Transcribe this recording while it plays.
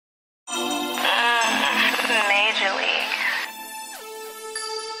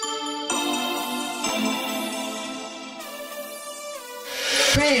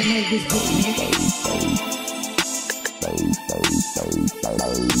ahead and make this bitch, nigga.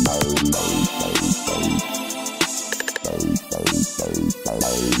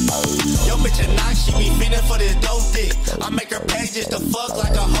 Yo bitch a knock, she be feeding for this dope dick. I make her pay just to fuck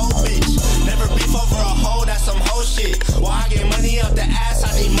like a hoe bitch. Never beef over a hoe, that's some hoe shit. While I get money up the ass,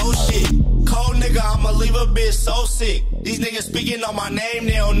 I need more shit. Cold nigga, I'ma leave a bitch so sick. These niggas speaking on my name,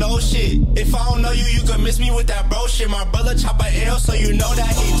 they don't know shit. If I don't know you, you can miss me with that bro shit. My brother chop a L, so you know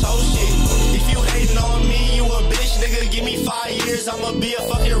that he told shit. If you hating on me, you a bitch, nigga. Give me 5 years, I'ma be a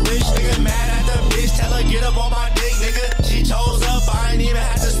fucking rich nigga. Mad at the bitch, tell her get up on my dick, nigga. She chose up, I ain't even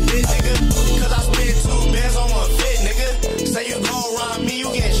had to spit, nigga. Cause I spent 2 bands on one fit, nigga. Say you gon' rhyme me,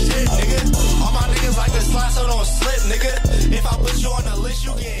 you get shit, nigga. All my niggas like to slide, so don't slip, nigga. If I put you on the list,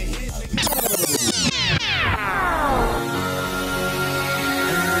 you get hit, nigga.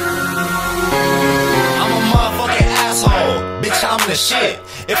 I'm a motherfucking asshole, bitch, I'm the shit.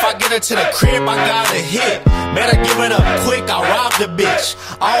 If I get her to the crib, I gotta hit. Better give it up quick, I rob the bitch.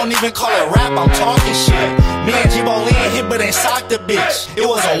 I don't even call it rap, I'm talking shit. Me and G-Bo Lee hit, but ain't socked the bitch. It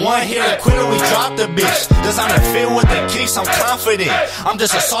was a one-hitter quitter, we dropped the bitch. Designer fit with the kicks, I'm confident. I'm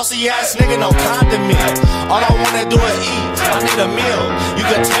just a saucy ass nigga, no condiment. All I wanna do is eat, I need a meal. You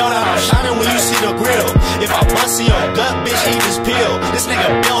can tell that I'm shining when you see the grill. If I bust in your gut, bitch, eat this pill. This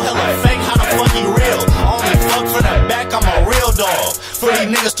nigga Bill hella fake, how the fuck he real? Only fuck for the back, I'm a real dog. For these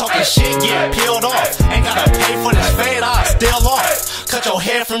niggas talking shit, get peeled off. Ain't gotta pay for this fade, I still off. Cut your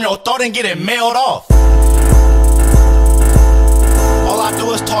hair from your throat and get it mailed off. All I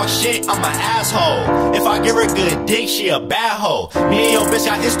do is talk shit, I'm an asshole. If I give her good dick, she a bad hoe. Me and your bitch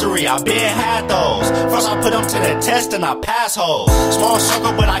got history, I been had those. First I put them to the test and I pass hoes. Small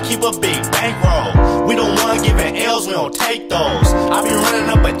circle, but I keep a big bankroll. We the one giving L's, we don't take those. I be running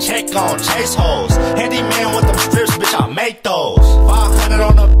up a check on chase hoes. Handyman with them strips, bitch, I make those. 500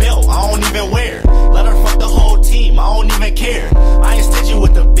 on the belt, I don't even wear. Let her fuck the whole team, I don't even care. I ain't stingy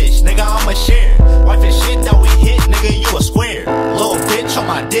with the bitch, nigga, I'ma share. Wife and shit that we hit, nigga, you a square. Little bitch on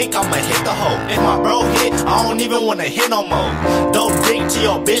my dick, I'ma hit the hoe. If my bro hit, I don't even wanna hit no more. Dope dick to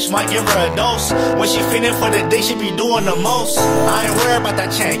your bitch, might give her a dose. When she feeling for the dick, she be doing the most. I ain't worried about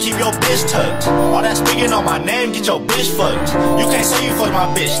that chain, keep your bitch tucked. All that speaking on my name, get your bitch fucked. You can't say you fuck my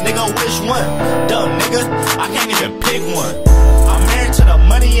bitch, nigga, which one? Dumb nigga, I can't even pick one. I'm married to the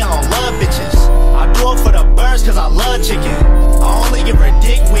money, I don't love bitches. I do it for the birds cause I love chicken. I only give her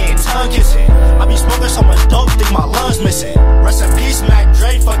dick, we ain't tongue kissing. I be smoking so much dope, think my lungs missing. Rest in peace, Mac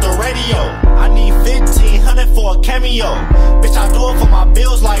Dre, fuck the radio. I need 1500 for a cameo. Bitch, I do it for my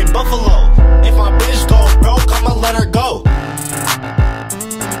bills like Buffalo. If my bitch go broke, I'ma let her go.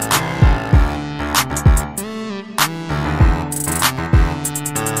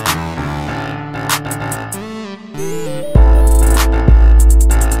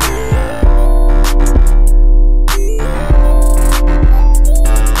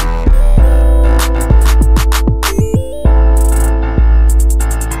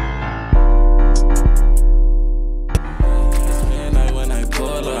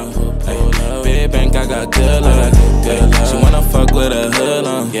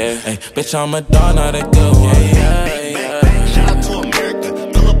 Bitch, I'm a dog, not a good one. Bang, bang, bang, shout out to America.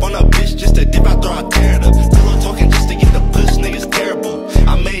 Pull up on a bitch just to dip out, throw out, tear it up. Pillow talking just to get the push, niggas terrible.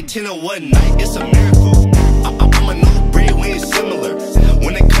 I made 10 in one night, it's a miracle. I'm a new breed, we ain't similar.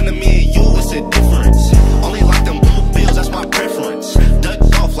 When it come to me and you, it's a difference. Only like them blue bills, that's my preference.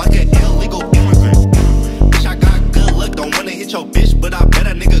 Ducked off like an illegal immigrant. Bitch, I got good luck, don't wanna hit your bitch, but I bet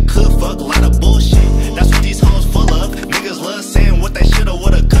a nigga could fuck a lot of bullshit. That's what these hoes full of. Niggas love saying what they shoulda,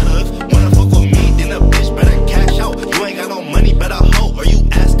 woulda, could've. Wanna fuck with me, then a bitch better cash out. You ain't got no money, better hoe, or you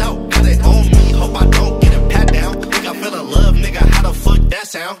assed out. Got it on me, hope I don't get it pat down. Think I feel in love, nigga, how the fuck that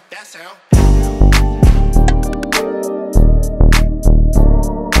sound? That sound.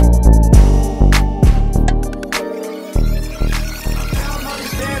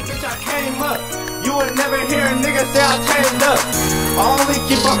 You would never hear a nigga say I changed up. I only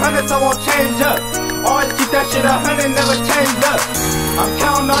keep 100, so I won't change up. Always keep that shit 100, never changed up. I'm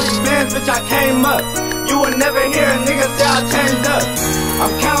counting all these bands, bitch, I came up. You would never hear a nigga say I changed up.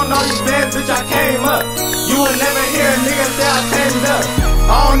 I'm counting all these bands, bitch, I came up. You would never hear a nigga say I changed up.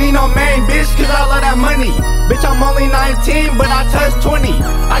 I don't need no main bitch, cause I love that money. Bitch, I'm only 19, but I touched 20.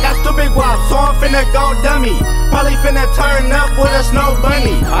 I got stupid guap, so I'm finna wanna go dummy. Probably finna turn up with a snow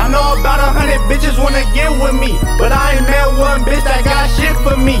bunny. I know about 100 bitches wanna get with me, but I ain't met one bitch that got shit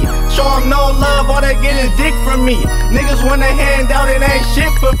for me. Show them no love, all they get is dick from me. Niggas wanna hand out, it ain't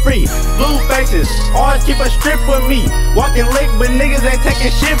shit for free. Blue faces, always keep a strip with me. Walking lick, but niggas ain't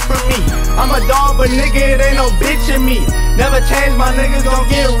taking shit from me. I'm a dog, but nigga, it ain't no bitch in me. Never change, my niggas gon'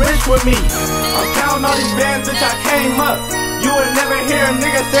 get rich with me. I'm counting all these bands, bitch, I came up. You would never hear a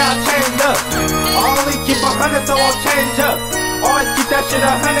nigga say I changed up. I only keep 100, so I'll change up. Always keep that shit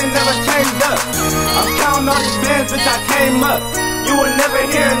 100, never changed up. I'm counting all these bands, bitch, I came up. You would never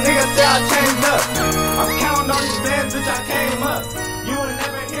hear a nigga say I changed up. I'm counting all these bands, bitch, I came up. You would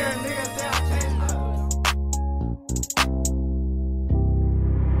never hear a nigga say I changed up.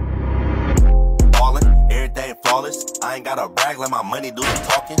 Ballin', everything flawless. I ain't gotta brag, let my money do the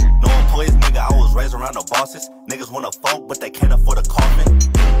talking. No employees, nigga, I was raised around the bosses. Niggas wanna funk, but they can't afford a coffin.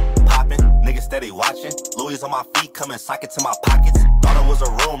 Poppin', niggas steady watching. Louis on my feet, coming sockets in my pockets. Thought it was a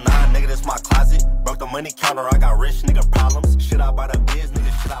room, nah, nigga, this my closet. Broke the money counter, I got rich nigga problems. Shit out by the biz,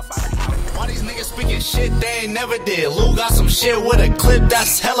 nigga, shit out by the house. Why these niggas speaking shit they ain't never did? Lou got some shit with a clip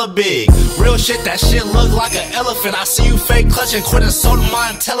that's hella big. Real shit, that shit look like an elephant. I see you fake clutching, quit insulting my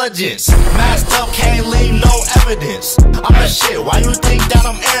intelligence. Masked up, can't leave no evidence. I'm the shit, why you think that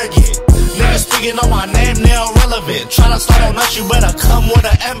I'm arrogant? Niggas speaking on my name, they irrelevant. Try to start on us, you better come with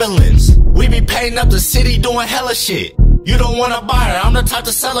an ambulance. We be paying up the city doing hella shit. You don't wanna buy her, I'm the type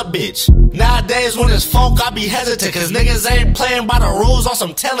to sell a bitch. Nowadays when it's folk, I be hesitant, cause niggas ain't playing by the rules on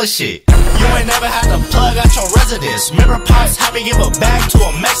some teller shit. You ain't never had to plug out your residence. Remember Pops had me give a bag to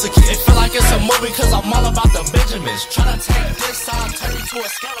a Mexican. It feel like it's a movie cause I'm all about the Benjamins. Tryna take this, I'll turn you to a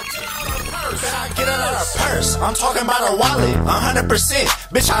skeleton. Bet I get it out of purse, I'm talking about a wallet, 100%.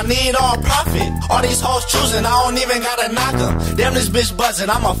 Bitch, I need all profit. All these hoes choosing, I don't even gotta knock them. Damn, this bitch buzzing,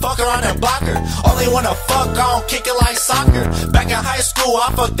 I'ma fuck her on and block her. Only wanna fuck, I don't kick it like soccer. Back in high school,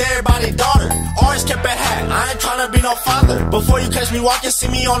 I fucked everybody's daughter. Always kept a hat, I ain't tryna be no father. Before you catch me walking, see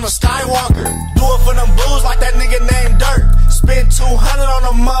me on the Skywalker. Do it for them blues like that nigga named Dirt. Spend 200 on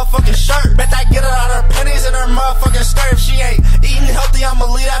a motherfucking shirt. Bet I get her out her pennies in her motherfucking skirt. If she ain't eating healthy,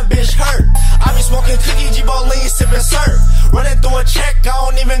 I'ma leave that bitch hurt. I be smoking cookie, G-Bolin, sipping syrup. Running through a check, I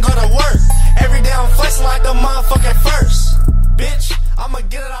don't even go to work. Every day I'm flexing like the motherfucking first. Bitch, I'ma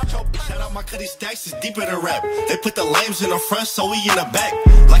get it out your bitch. Shout out my cutty stacks, it's deeper than rap. They put the lames in the front, so we in the back.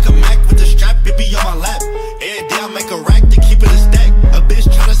 Like a Mac with the strap, it be on my lap. Every day I make a rack to keep it a stack. A bitch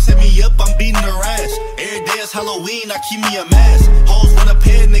tryna set me up, I'm beating her ass. Every day it's Halloween, I keep me a mask. Hoes wanna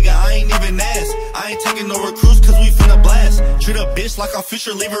pay a nigga, I ain't even ask. I ain't taking no recruits cause we finna blast. Treat a bitch like I'm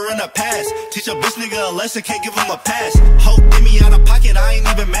future, leave her in the past. Teach a bitch nigga a lesson, can't give him a pass. Hope get me out of pocket, I ain't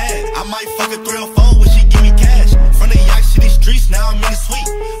even mad. I might fuck a 304 when she give me cash. From the Yak City streets, now I'm in the suite.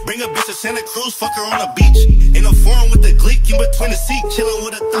 Bring a bitch to Santa Cruz, fuck her on the beach. In a foreign with the gleek, in between the seat. Chillin'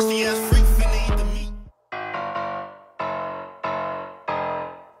 with a thirsty ass freak, finna eat the meat.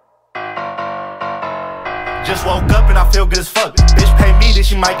 Just woke up and I feel good as fuck. Bitch pay me, then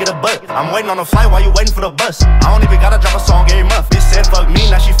she might get a butt. I'm waiting on a flight while you waiting for the bus. I don't even gotta drop a song every month. Bitch said fuck me,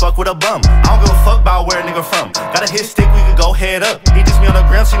 now she fuck with a bum. I don't give a fuck about where a nigga from. Got a hit stick, we could go head up. He just me on the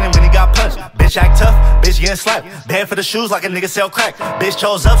ground, seen him when he got punched. Bitch act tough, bitch getting slapped. Bad for the shoes like a nigga sell crack. Bitch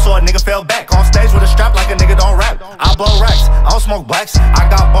chose up so a nigga fell back. On stage with a strap like a nigga don't rap. I blow racks, I don't smoke blacks. I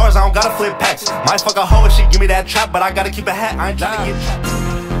got bars, I don't gotta flip packs. Might fuck a hoe if she give me that trap, but I gotta keep a hat, I ain't tryna get trapped.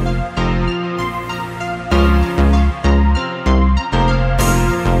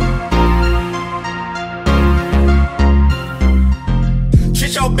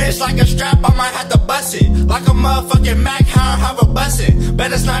 Your bitch like a strap, I might have to bust it. Like a motherfucking Mac, how I have a bussin'.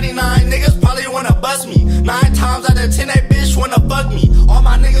 Bet it's 99 niggas probably wanna bust me. 9 times out of 10 that bitch wanna fuck me. All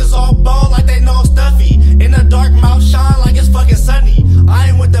my niggas all bold like they know stuffy. In the dark mouth shine like it's fucking sunny. I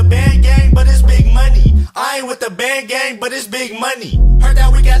ain't with the band gang, but it's big money. I ain't with the band gang, but it's big money. Heard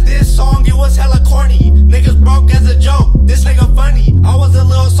that we got this song, it was hella corny. Niggas broke as a joke, this nigga funny. I was a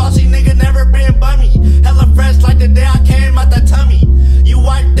little saucy nigga, never been bummy. Hella fresh like the day I came out that tummy. You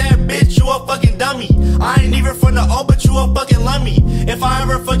wipe that bitch, you a fucking dummy. I ain't even from the O, but you a fucking lummy. If I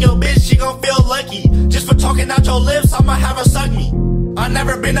ever fuck your bitch, she gon' feel lucky. Just for talking out your lips, I'ma have her suck me. I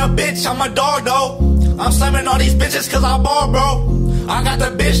never been a bitch, I'm a dog though. I'm slamming all these bitches cause I ball, bro. I got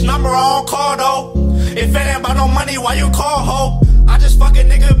the bitch number, I don't call though. If it ain't about no money, why you call, ho? I just fuck a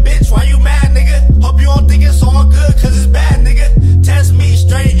nigga, bitch, why you mad, nigga? Hope you don't think it's all good, cause it's bad, nigga. Test me,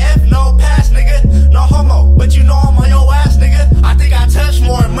 straight F, no pass, nigga. No homo, but you know I'm on your ass, nigga. I think I touch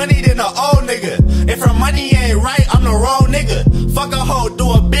more money than an old nigga. If her money ain't right, I'm the wrong nigga. Fuck a hoe, do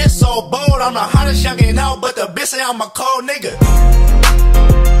a bitch so bold. I'm the hottest youngin' out, but the bitch say I'm a cold nigga.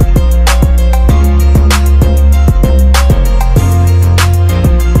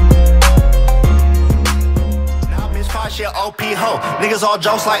 niggas all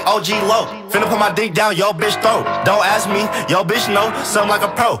jokes like OG Low. Finna put my dick down your bitch throat. Don't ask me, your bitch know, something like a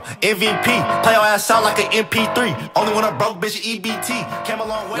pro. MVP, play your ass out like an MP3. Only when a broke bitch EBT. Came a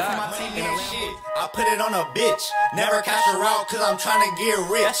long way from my team and shit. I put it on a bitch, never cash her out cause I'm tryna get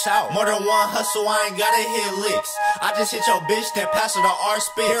rich. More than one hustle, I ain't gotta hit licks. I just hit your bitch, then pass her the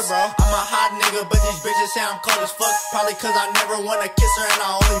R-Spit. I'm a hot nigga, but these bitches say I'm cold as fuck. Probably cause I never wanna kiss her and I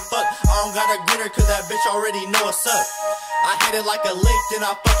only fuck. I don't gotta greet her cause that bitch already know what's up. I hit it like a lick, then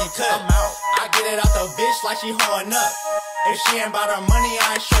I fucking cut. I'm out. I get it out the bitch like she hoeing up. If she ain't about her money,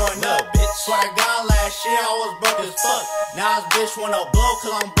 I ain't showing up, bitch. Swear to God, last year I was broke as fuck. Now this bitch wanna blow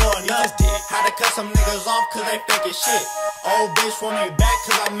cause I'm blowing up. Had to cut some niggas off cause they faking shit. Old bitch want me back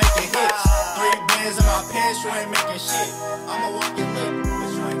cause I'm making hits. 3 bands in my pants, you ain't making shit. I'm a walking lick,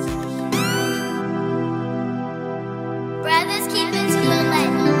 bitch, you ain't taking shit. Brothers, keep it to the light.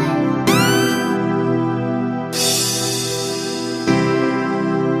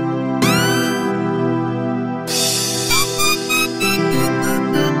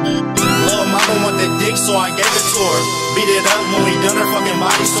 So I gave it to her. Beat it up when we done her fucking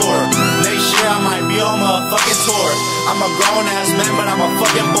body sore. Next year I might be on my fucking tour. I'm a grown ass man, but I'm a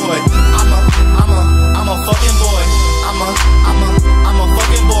fucking boy. I'm a fucking boy. I'm a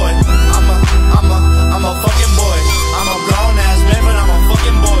fucking boy. I'm a fucking boy. I'm a grown ass man, but I'm a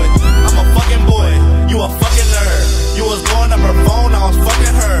fucking boy. I'm a fucking boy. You a fucking nerd. You was blowing up her phone, I was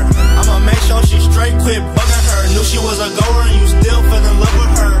fucking her. I'ma make sure she straight, quit bugging her. Knew she was a goer and you still fell in love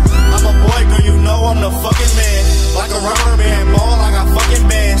with her. I'm a boy, girl, you know I'm the fucking man. Like a rubber band, ball like I fucking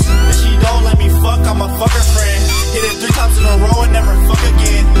bands. If she don't let me fuck, I'm a fucking friend. Hit it 3 times in a row and never fuck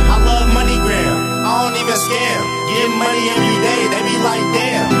again. I love money gram, I don't even scam. Get money every day, they be like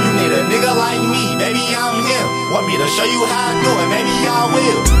damn. You need a nigga like me, baby I'm him. Want me to show you how I do it, maybe I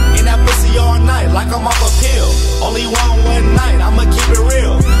will. In that pussy all night, like I'm off a pill. Only one night, I'ma keep it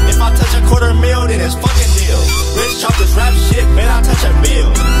real. If I touch a $250,000, then it's fucking deal. Rich chop this rap shit, man, I touch a bill.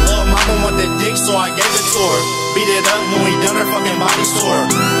 Lil' mama want the dick, so I gave it to her. Beat it up when we done her fucking body sore.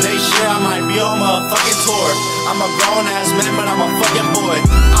 Next year I might be on my fucking tour. I'm a grown ass man, but I'm a fucking boy.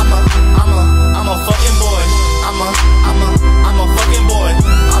 I'm a fucking boy. I'm a fucking boy.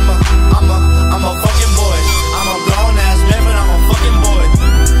 I'm a fucking boy. I'm a grown ass man, but I'm a fucking boy.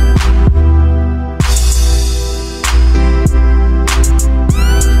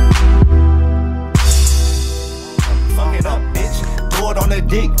 Fuck it up, bitch. Do it on the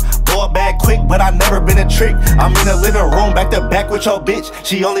dick. Blow it back quick, but I never been a trick. I'm in the living room back to back with your bitch.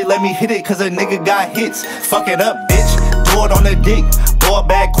 She only let me hit it cause a nigga got hits. Fuck it up, bitch. Do it on the dick. Blow it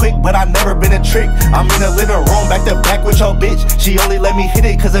back quick, but I never been a trick. I'm in the living room back to back with your bitch. She only let me hit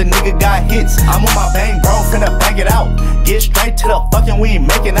it cause a nigga got hits. I'm on my bang, bro, finna bang it out. Get straight to the fucking, we ain't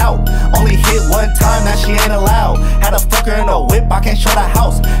making out. Only hit 1 time, now she ain't allowed. Had a fucker in a whip, I can't show the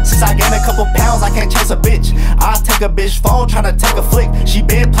house. Since I gained a couple pounds, I can't chase a bitch. I take a bitch phone, tryna take a flick. She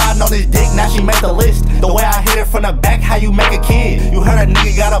been plotting on this dick, now she made the list. The way I hit it from the back, how you make a kid. You heard a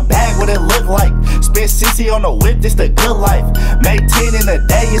nigga got a bag, what it look like. Spent 60 on the whip, this the good life. Made 10 in a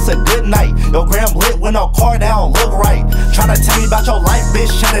day, it's a good night. Your gram lit with no car, that don't look right. Tryna tell me about your life, bitch,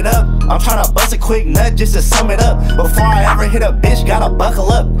 shut it up. I'm tryna bust a quick nut just to sum it up. Before I ever hit a bitch, gotta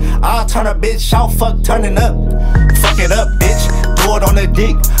buckle up. I'll turn a bitch out, fuck turning up. Fuck it up, bitch, do it on the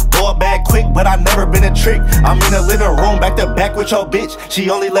dick. Blow it back quick, but I never been a trick. I'm in the living room back to back with your bitch. She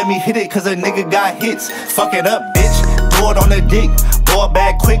only let me hit it cause a nigga got hits. Fuck it up, bitch, do it on the dick. Blow it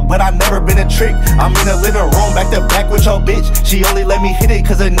back quick, but I never been a trick. I'm in the living room back to back with your bitch. She only let me hit it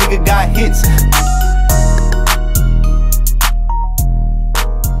cause a nigga got hits.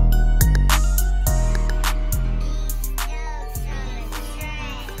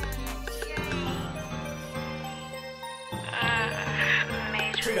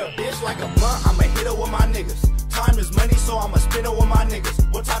 Treat a bitch like a blunt, I'ma hit it with my niggas. Time is money, so I'ma spend it with my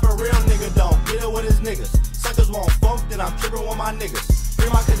niggas. What type of real nigga don't get it with his niggas? Suckers won't funk, then I'm tripping with my niggas. Free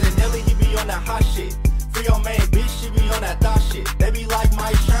my cousin Nelly, he be on that hot shit. Free your main bitch, she be on that thought shit. They be like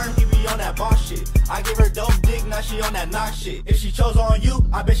my Sherm, he be on that boss shit. I give her dope dick, now she on that knock shit. If she chose on you,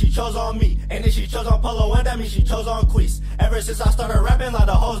 I bet she chose on me. And if she chose on Polo, that means she chose on Queez. Ever since I started rapping, like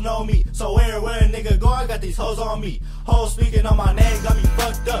the hoes know me. So where a nigga go, I got these hoes on me. Hoes speaking on my name, got me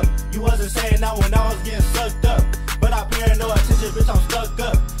fucked up. You wasn't saying that when I was getting sucked up. But I paying no attention, bitch, I'm stuck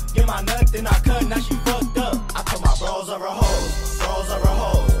up. Get my nut, then I cut, now she fucked up. I put my bros over hoes, bros over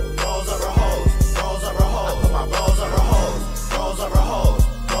hoes, bros over hoes, bros over hoes. I put my bros over hoes, bros over hoes,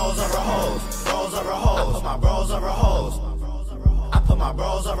 bros over hoes, bros over hoes. I put my bros over hoes. I put my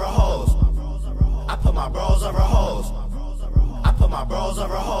bros over hoes. I put my bros over hoes. I put my bros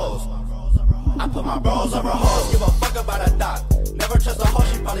over hoes. I put my bros over hoes, give a fuck about a dot. Never trust a hoe,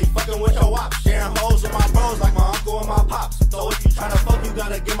 she probably fucking with your wop. Sharing hoes with my bros like my uncle and my pops. So if you tryna fuck, you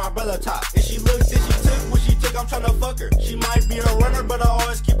gotta get my brother top. If she looks, then she took what she took, I'm tryna fuck her. She might be a runner, but I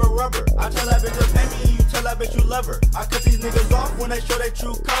always keep a rubber. I tell that bitch to pay me, and you tell that bitch you love her. I cut these niggas off when they show their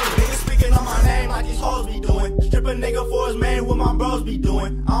true colors. Niggas speaking on my name like these hoes be doing. Strip a nigga for his man, what my bros be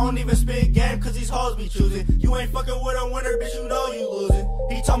doing. I don't even spit game, cause these hoes be choosing. You ain't fucking with a winner, bitch, you know you losing.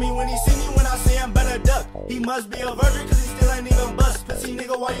 He told me when he see me, when I see him, better duck. He must be a virgin, cause he still ain't even bust. Pussy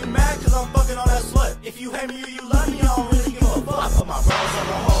nigga, why you mad? Cause I'm fucking on that slut. If you hate me or you love me, I don't really give a fuck. I put my bros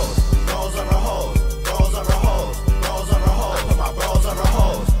over hoes, bros over hoes, bros over hoes, bros over hoes. I put my bros over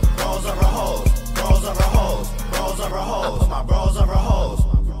hoes, bros over hoes, bros over hoes, bros over hoes. I put my bros over hoes,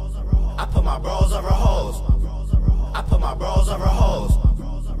 I put my bros over hoes, I put my bros over hoes,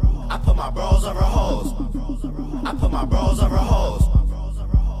 I put my bros over hoes, I put my bros over hoes.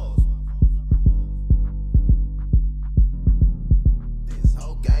 This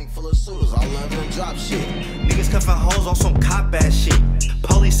whole gang full of suitors, all of them drop shit. Niggas cuffin' hoes on some cop ass shit.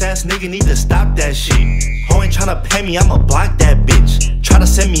 Police ass nigga need to stop that shit. Ho ain't tryna pay me, I'ma block that bitch. Try to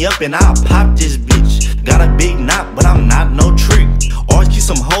set me up and I'll pop this bitch. Got a big knot, but I'm not no trick. Always keep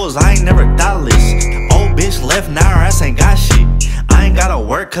some hoes, I ain't never thoughtless. Old bitch left, now her ass ain't got shit. I ain't gotta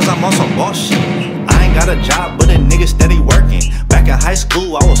work cause I'm on some boss shit. I ain't got a job, but a nigga steady working. Back in high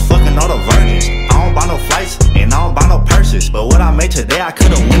school, I was fucking all the virgins. I don't buy no flights, and I don't buy no purses. But what I made today, I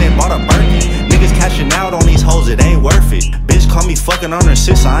could've went and bought a Birkin. Niggas cashing out on these hoes, it ain't worth it. Bitch call me fucking on her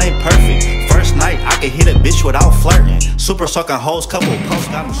sis, I ain't perfect. First night, I could hit a bitch without flirting. Super sucking hoes, couple posts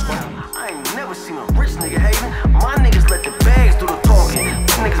got them squirting. I ain't never seen a rich nigga hating. My niggas let the bags do the talking.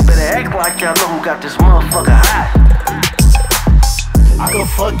 These niggas better act like y'all know who got this motherfucker hot. I go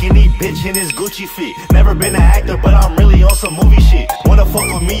fuck any bitch in this Gucci fit. Never been an actor, but I'm really on some movie shit. Wanna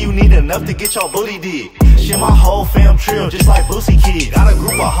fuck with me, you need enough to get your booty dig. Shit, my whole fam trill, just like Boosie Kid. Got a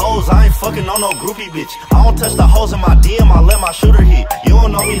group of hoes, I ain't fucking on no groupie bitch. I don't touch the hoes in my DM, I let my shooter hit. You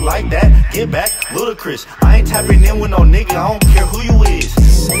don't know me like that, get back, ludicrous. I ain't tapping in with no nigga, I don't care who you is.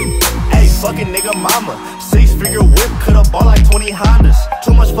 Hey, fucking nigga mama, 6-figure whip, could've bought like 20 Hondas.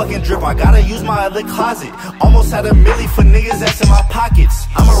 Too much fucking drip, I gotta use my other closet. Almost had a milli for niggas that's in my pockets.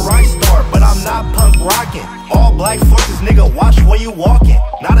 I'm a rock star, but I'm not punk rocking. All black forces, nigga, watch where you walking.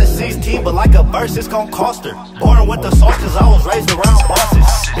 Not a 16, but like a verse, it's gon' cost her. Born with the sauce, cause I was raised around bosses.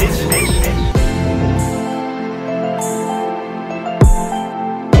 Bitch, bitch, bitch.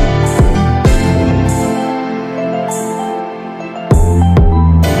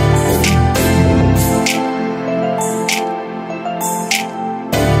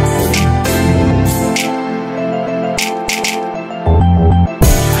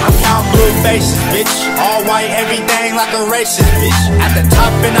 Faces, bitch, all white, everything like a racist, bitch. At the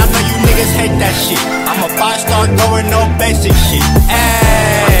top, and I know you niggas hate that shit. I'm a 5-star going, no basic shit.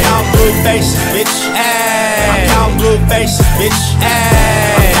 Ayy, I count blue faces, bitch. Ayy, I count blue faces, bitch.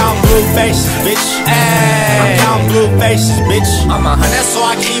 Ayy, I count blue faces, bitch. Ayy, I count blue faces, bitch. I'm a 100, so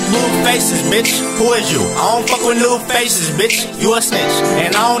I keep blue faces, bitch. Who is you? I don't fuck with new faces, bitch. You a snitch,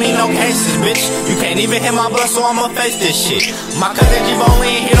 and I don't need no cases, bitch. You can't even hit my blood, so I'ma face this shit. My cousin G-Bone,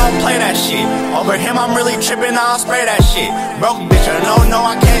 he don't play that shit. Over him, I'm really tripping, I'll spray that shit. Broke bitch, no,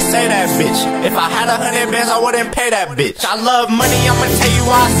 I can't say that bitch. If I had 100 bands, I wouldn't pay that bitch. I love money, I'ma tell you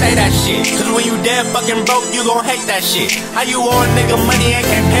why I say that shit. Cause when you dead fucking broke, you gon' hate that shit. How you owe a nigga money and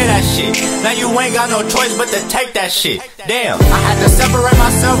can't pay that shit? Now you ain't got no choice but to take that shit. Damn, I had to separate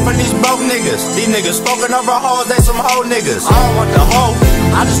myself from these broke niggas. These niggas spoken over hoes, they some hoe niggas. I don't want the hoe,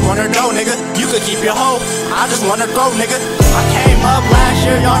 I just want her dough, nigga. You could keep your hoe, I just want her throat, nigga. I came up last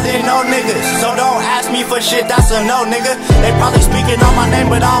year, y'all didn't know niggas. So don't ask me for shit, that's a no, nigga. They probably speaking on my name,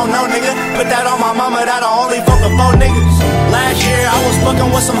 but I don't know, nigga. Put that on my mama, that'll only fuck with 4 niggas. Last year, I was fucking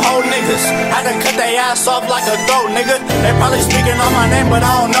with some hoe niggas. Had to cut their ass off like a throat, nigga. They probably speaking on my name, but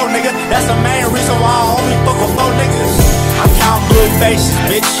I don't know, nigga. That's the main reason why I only fuck with 4 niggas. I count blue faces,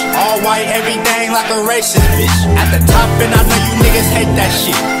 bitch. All white, everything like a racist, bitch. At the top, and I know you niggas hate that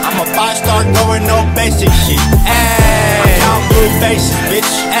shit. I'm a 5-star going, no basic shit. Ayy, I count blue faces,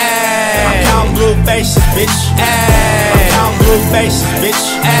 bitch. Ayy, I count blue faces, bitch. Ayy, I count blue faces, bitch.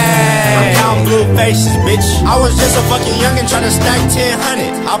 Ayy, I count blue faces, bitch. I was just a fucking youngin' trying to stack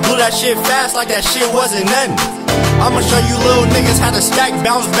 1000. I blew that shit fast like that shit wasn't nothing. I'ma show you little niggas how to stack,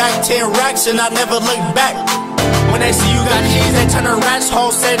 bounce back 10 racks, and I never look back. When they see you got cheese, they turn to rats.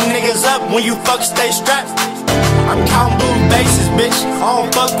 Hoes setting niggas up. When you fuck, stay strapped. I'm counting blue bases, bitch. I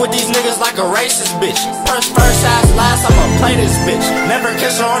don't fuck with these niggas like a racist, bitch. First, ass, last, I'ma play this bitch. Never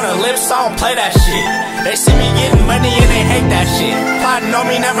kiss her on her lips, I don't play that shit. They see me getting money and they hate that shit. Plotting on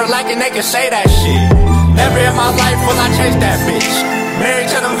me, never liking, they can say that shit. Never in my life will I chase that bitch. Married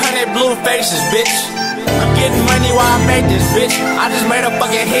to them 100 blue faces, bitch. I'm getting money while I make this, bitch. I just made a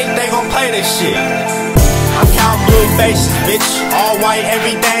fucking hit, they gon' play this shit. I'm counting blue faces, bitch. All white,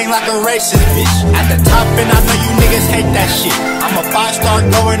 everything like a racist, bitch. At the top, and I know you niggas hate that shit. I'm a 5-star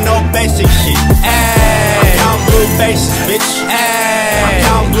going, no basic shit. Ayy, I'm counting blue faces, bitch. Ayy, I'm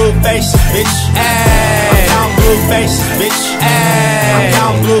counting blue faces, bitch. Ayy, I'm counting blue faces, bitch. Ayy, I'm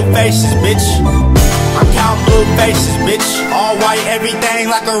counting blue faces, bitch. I'm counting blue faces, bitch. All white, everything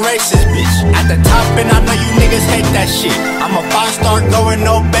like a racist, bitch. At the top, and I know you niggas hate that shit. I'm a 5-star going,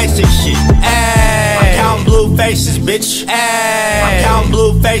 no basic shit. Ayy, I'm counting blue faces, bitch. Ayy, I'm counting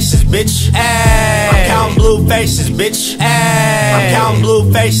blue faces, bitch. Ayy, I'm counting blue faces, bitch. Ayy, I'm counting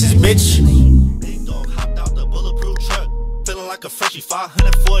blue faces, bitch. Big dog hopped out the bulletproof truck, feeling like a freshie,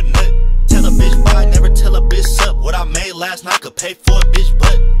 500 for a nut. Tell a bitch bye, never tell a bitch up. What I made last night could pay for a bitch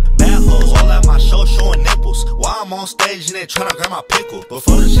butt. Bad hoes all at my show showing nipples. While I'm on stage and they tryna grab my pickle.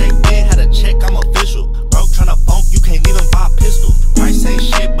 Before the shake bid, had a check, I'm official. Broke tryna bump, you can't even buy a pistol. Price ain't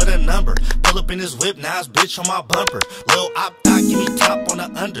shit but a number. Pull up in this whip, now it's bitch on my bumper. Lil' op dot, give me top on the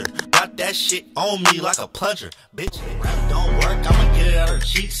under. Got that shit on me like a plunger. Bitch, rap don't work, I'ma get it out her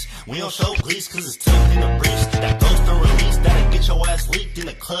cheeks. We don't show grease cause it's tough in the breeze. That ghost to release, that'll get your ass leaked in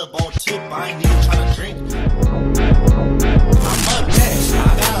the club on tip. I ain't even tryna drink. I'm up next, I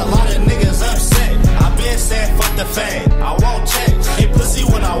got a lot of niggas upset. I been saying fuck the fame, I won't checks. Hit pussy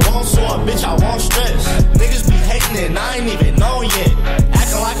when I want, so a bitch I won't stress. Niggas be hating and I ain't even know yet.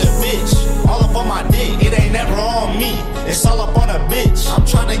 Acting like a bitch, all up on my dick. It ain't never on me, it's all up on a bitch. I'm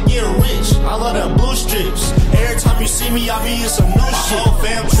tryna get rich, I love them blue strips. Every time you see me, I be in some new shit. My whole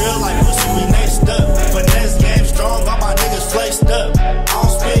fam trill like pussy, we next up. Finesse game strong, all my niggas flaced up. I don't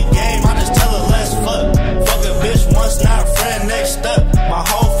spit game, I just tell her let's fuck. Fuck a bitch once, not a friend next up. My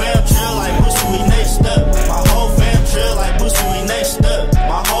whole fam trill like pussy, we next up. My whole fam trill like pussy, we next up.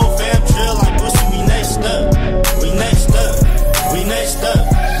 My whole fam trill like pussy, we next up. We next up, we next up.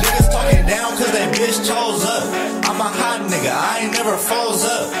 Niggas talking down cause they bitch chose up. I'm a hot nigga, I ain't never froze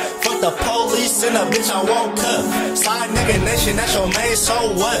up. Fuck the police and a bitch I won't cuff. Side nigga nation, that's your main, so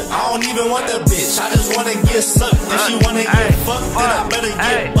what? I don't even want the bitch, I just wanna get sucked. If she wanna get fucked, then I better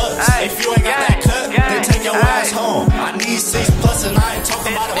get bucks. If you ain't got that cut, then take your ass home. I need 6+ and I ain't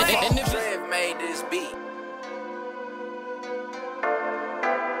talking about a Sherm made this beat.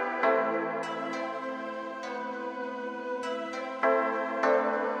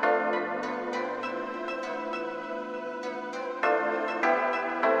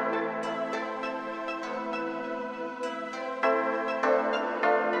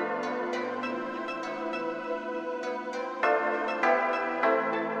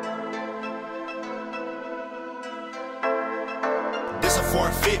 This a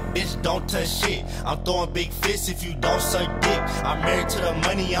forfeit, bitch, don't touch shit. I'm throwing big fists if you don't suck dick. I'm married to the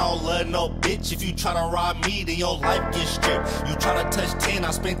money, I don't love no bitch. If you tryna rob me, then your life gets stripped. You tryna touch 10,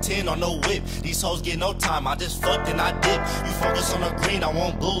 I spend 10 on no whip. These hoes get no time, I just fucked and I dip. You focus on the green, I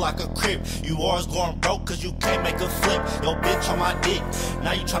want blue like a crib. You always going broke cause you can't make a flip. Yo bitch on my dick,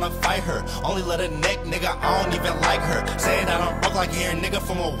 now you tryna fight her. Only let a neck, nigga, I don't even like her. Saying that I'm broke like hearing nigga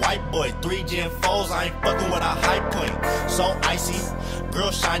from a white boy. 3 Gen 4s, I ain't fucking with a high point. So icy,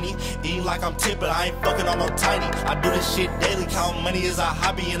 girl shiny, eating like I'm tipping, I ain't fucking on no tiny. I do this shit daily, count money is a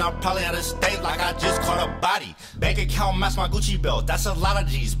hobby, and I'm probably out of state like I just caught a body. Bank account match my Gucci belt, that's a lot of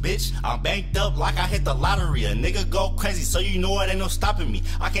G's, bitch. I'm banked up like I hit the lottery. A nigga go crazy, so you know it ain't no stopping me.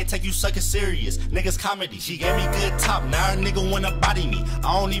 I can't take you sucking serious, niggas comedy. She gave me good top, now a nigga wanna body me.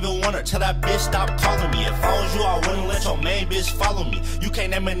 I don't even want her, tell that bitch stop calling me. If I was you, I wouldn't let your main bitch follow me. You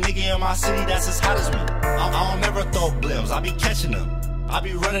can't name a nigga in my city that's as hot as me. I don't never throw blims, I be catching them. I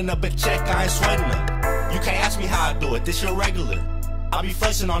be running up a check, I ain't sweating them. You can't ask me how I do it, this your regular. I be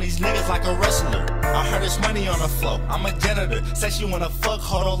flexing on these niggas like a wrestler. I heard it's money on the floor, I'm a janitor. Say she wanna fuck,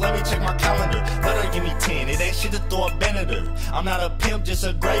 hold on, let me check my calendar. Let her give me 10, it ain't shit to throw a bend at her. I'm not a pimp, just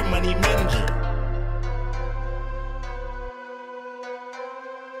a great money manager.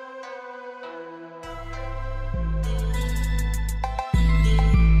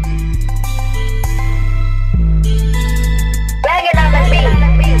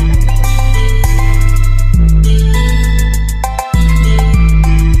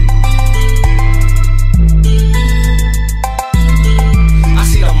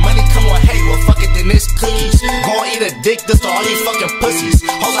 dick, this to all these fucking pussies.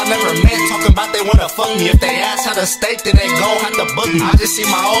 Hoes I never met talking about they wanna fuck me. If they ask how to steak, then they gon' have to book me. I just see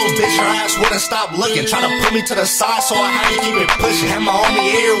my old bitch, her ass wouldn't stop looking. Try to put me to the side, so I had to keep it pushing. Had my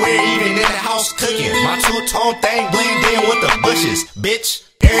homie everywhere, even in the house cooking. My two-tone thing blend in with the bushes, bitch.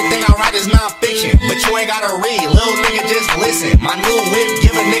 Everything I write is non-fiction, but you ain't gotta read, little nigga, just listen. My new whip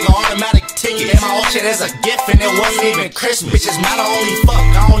give a nigga automatic ticket. Gave my old shit as a gift and it wasn't even Christmas. Bitches matter only fuck,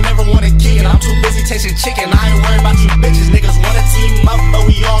 I don't never wanna kick it. I'm too busy chasing chicken, I ain't worried about you bitches. Niggas wanna team up, but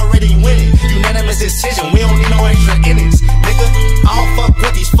we already winning. Unanimous decision, we don't need no extra innings. Nigga, I don't fuck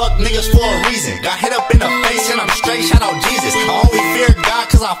with these fuck niggas for a reason. Got hit up in the face and I'm straight, shout out Jesus. I only fear God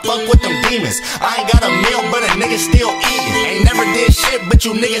cause I fuck with them demons. I ain't got a meal, but a nigga still eating. Ain't never did shit, but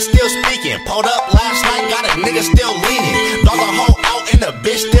you niggas still speaking. Pulled up last night, got a nigga still leaning. Dog a hoe out and the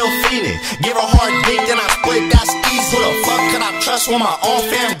bitch still feeding. Give a hard dick, then I split, that's easy. Who the fuck can I trust when my own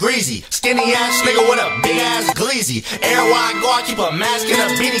fam greasy? Skinny ass nigga with a big ass gleezy. Everywhere I go, I keep a mask and a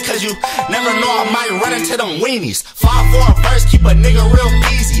beanie, cause you never know I might run into them weenies. 5'4" first, keep a nigga real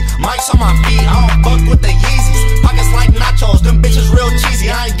easy. Mics on my feet, I don't fuck with the Yeezys. Pockets like nachos, them bitches real cheesy.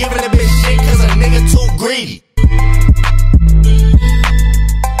 I ain't giving a bitch shit cause a nigga too greedy.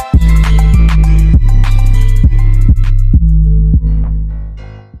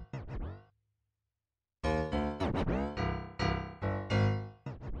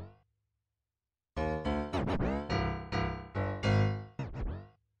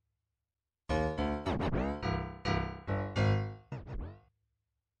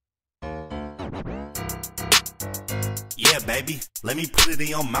 Yeah, baby, let me put it in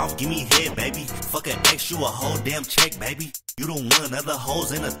your mouth, give me head, baby. Fuck an X, you a whole damn check, baby. You the one, other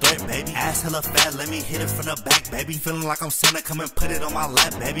hoes in a threat, baby. Ass hella fat, let me hit it from the back, baby. Feeling like I'm Santa, come and put it on my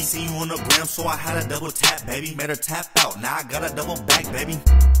lap, baby. See you on the gram, so I had a double tap, baby. Made her tap out, now I got a double back, baby.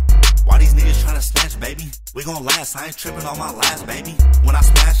 Why these niggas tryna snatch, baby? We gon' last, I ain't trippin' on my last, baby. When I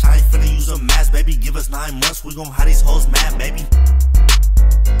smash, I ain't finna use a mask, baby. Give us 9 months, we gon' have these hoes mad, baby.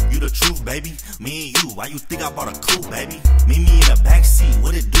 You the truth, baby. Me and you, why you think I bought a coupe, baby? Meet me in the backseat,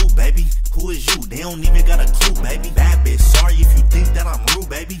 what it do, baby? Who is you? They don't even got a clue, baby. Bad bitch, sorry if you think that I'm rude,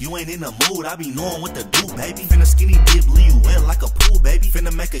 baby. You ain't in the mood, I be knowing what to do, baby. Finna skinny dip, leave you wet like a pool, baby.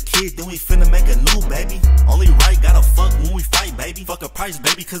 Finna make a kid, then we finna make a new baby. Only right, gotta fuck when we fight, baby. Fuck a price,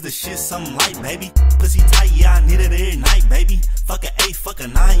 baby, cause the shit's something light, baby. Pussy tight, yeah, I need it every night, baby. Fuck a 8, fuck a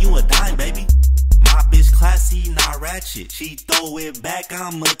 9, you a dime, baby. My bitch classy, not ratchet. She throw it back,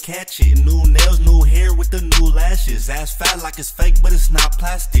 I'ma catch it. New nails, new hair with the new lashes. Ass fat like it's fake, but it's not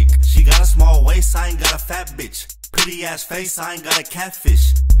plastic. She got a small waist, I ain't got a fat bitch. Pretty ass face, I ain't got a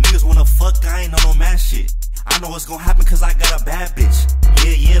catfish. Niggas wanna fuck, I ain't on no mad shit. I know what's gonna happen cause I got a bad bitch.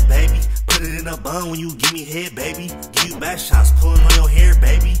 Yeah, yeah, baby. Put it in a bun when you give me head, baby. Give you back shots, pulling on your hair,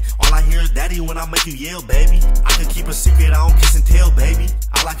 baby. All I hear is daddy when I make you yell, baby. I can keep a secret, I don't kiss and tell, baby.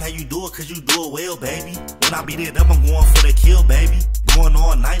 I like how you do it cause you do it well, baby. When I beat it up, I'm going for the kill, baby. Going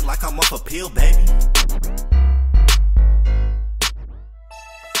all night like I'm off a pill, baby.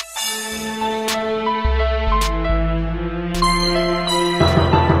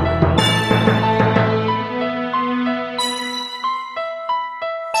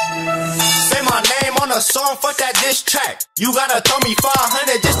 A song, fuck that diss track. You gotta throw me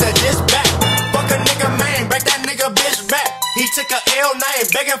 500 just to diss back. Fuck a nigga man, break that nigga bitch back. He took a L, now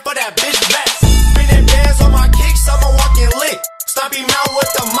ain't begging for that bitch back. Spinning bands on my kicks, I'm a walking lick. Stop him out with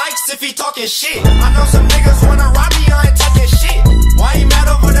the mics if he talking shit. I know some niggas wanna rob me, I ain't talking shit. Why he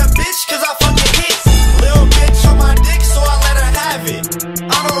mad over the bitch? Cause I fucking hit. Little bitch on my dick, so I let her have it.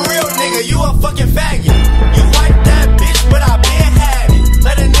 I'm a real nigga, you a fucking faggot. You like that bitch, but I been had it.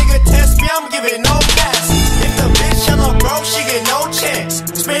 Let a nigga test me, I'm giving no pass. If the bitch hella broke, she get no chance.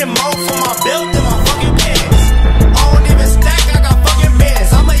 Spend more for my belt than my fucking pants. I don't even stack, I got fucking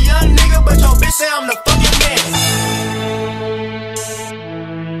bands. I'm a young nigga, but your bitch say I'm the fucking man.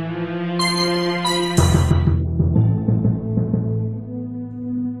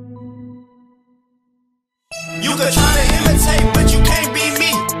 You could try to imitate, but you can't be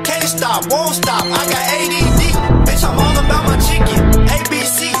me. Can't stop, won't stop, I got ADD. Bitch, I'm all about my chicken.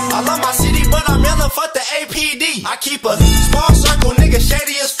 ABC, I love my city, but I'm yelling, fuck the APD. I keep a small circle, niggas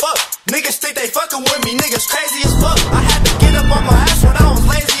shady as fuck. Niggas think they fucking with me, niggas crazy as fuck. I had to get up on my ass when I was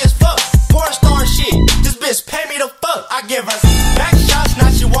lazy as fuck. Porn star shit, this bitch pay me the fuck. I give her back shots, now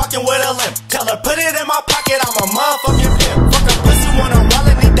she walking with a limp. Tell her put it in my pocket, I'm a motherfucking pimp. Fuck a pussy, wanna roll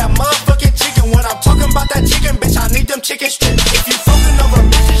and need that motherfucking chicken. When I'm talking about that chicken, bitch, I need them chicken strips. If you fucking over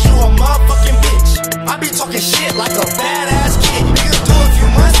bitches, you a motherfucking bitch. I be talking shit like a badass kid. Niggas do if you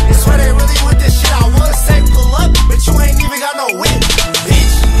must, I swear they really with this shit. I would say pull up, but you ain't even got no whip,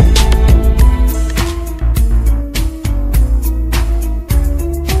 bitch.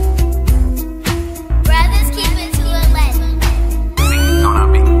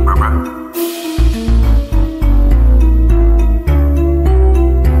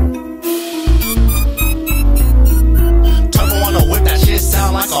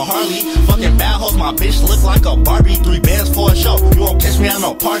 look like a Barbie, 3 bands for a show. You won't catch me at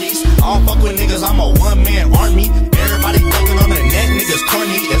no parties. I don't fuck with niggas, I'm a one-man army. Everybody thugging on the net, niggas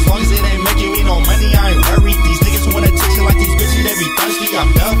corny. As long as it ain't making me no money, I ain't worried. These niggas want attention like these bitches, they be thirsty.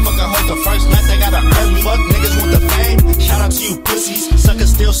 I'm done fucking hoes the first night, they gotta earn me. Fuck niggas want the fame, shout out to you pussies.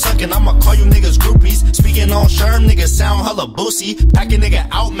 Suckers still sucking, I'ma call you niggas groupies. Speaking on Sherm, niggas sound hella boosie. Pack a nigga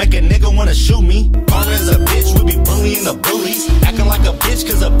out, make a nigga wanna shoot me. Calling as a bitch, we be bullying the bullies. Acting like a bitch,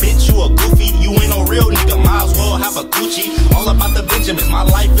 cause a bitch, you a goofy. You ain't no real nigga, might as well have a Gucci. All about the Benjamins, my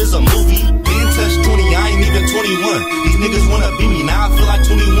life is a movie. Didn't touch 20, I ain't even 21. These niggas wanna be me, now I feel like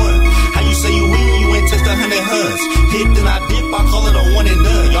 21. How you say you win when you ain't touched 100 huns? Hit then I dip, I call it a one and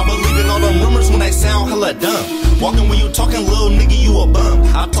done. Y'all believing all them rumors when they sound hella dumb. Walking when you talking, little nigga, you a bum.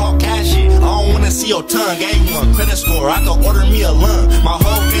 I talk cash shit, I don't wanna see your tongue. Gave you a credit score, I can order me a lung. My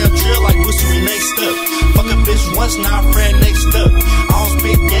whole fam trill like Boosie, we next up. Fuck a bitch once, now I'm friend next up. I don't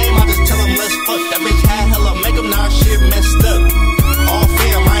spit game, I just tell them let's fuck. That bitch had hella makeup, now her shit messed up. All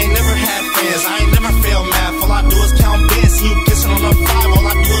fam, I ain't never had fans, I ain't never failed math. All I do is count bands, see you kissing on a 5. All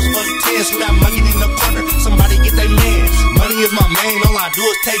I do is fuck 10s, with that money in the corner. Somebody get they mans. Money is my main, all I do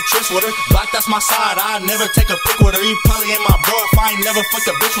is take trips with her. Black, that's my side, I never take a pic with her. You probably ain't my bro if I ain't never fucked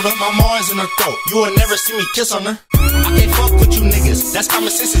a bitch with her. My Mars in her throat, you will never see me kiss on her. I can't fuck with you niggas, that's common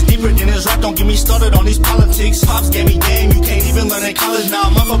sense is deeper than this rap. Don't get me started on these politics. Pops gave me game, you can't even learn in college. Now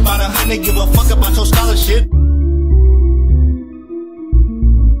I'm up about 100, give a fuck about your scholarship.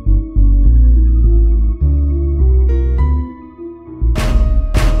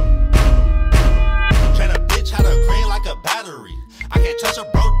 I can't trust a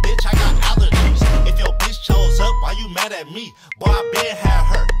broke bitch, I got allergies. If your bitch chose up, why you mad at me? Boy, I been had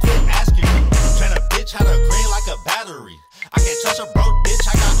her, quit asking me. Train a bitch how to green like a battery. I can't trust a broke bitch,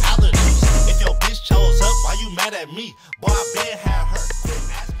 I got allergies. If your bitch chose up, why you mad at me? Boy, I been had her, quit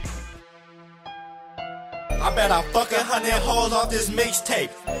asking me. I bet I fuck 100 hoes off this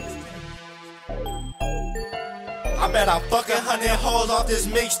mixtape. I bet I fuck 100 hoes off this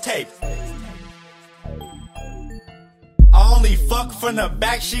mixtape. I only fuck from the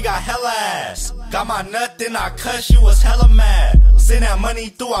back, she got hella ass. Got my nut, then I cut, she was hella mad. Send that money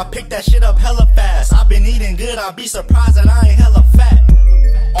through, I pick that shit up hella fast. I been eating good, I be surprised that I ain't hella fat.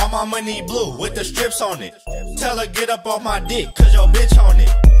 All my money blue, with the strips on it. Tell her get up off my dick, cause your bitch on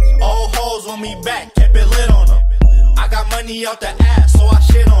it. Old hoes want me back, kept it lit on them. I got money out the ass, so I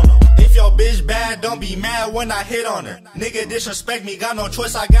shit on them. If your bitch bad, don't be mad when I hit on her. Nigga disrespect me, got no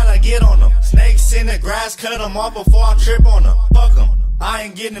choice, I gotta get on them. Snakes in the grass, cut them off before I trip on them. Fuck them, I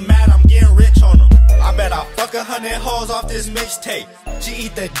ain't getting mad, I'm getting rich on them. I bet I fuck 100 hoes off this mixtape. She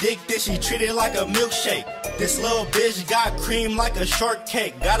eat the dick, then she treat it like a milkshake. This little bitch got cream like a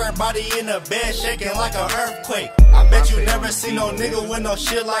shortcake. Got her body in the bed shaking like an earthquake. I bet you never seen no nigga with no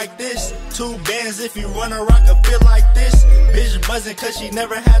shit like this. 2 bands if you run a rock a fit like this. Bitch buzzing cause she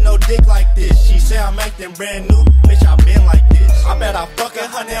never had no dick like this. She say I'm acting brand new, bitch I been like this. I bet I fuck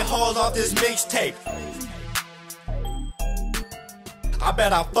 100 hoes off this mixtape. I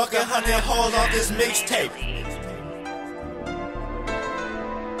bet I fuck 100 hoes off this mixtape.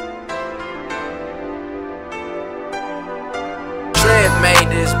 Trev made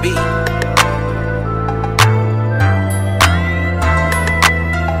this beat.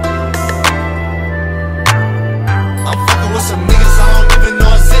 Some niggas I don't even know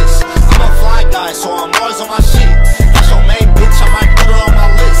exist. I'm a fly guy, so I'm always on my shit. That's your main bitch, I might put her on my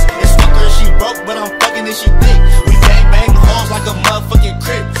list. It's fuck her, she broke, but I'm fucking and she thick. We bang bang hoes like a motherfucking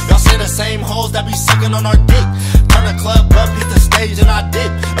crib. Y'all say the same hoes that be sucking on our dick. Turn the club up, hit the stage and I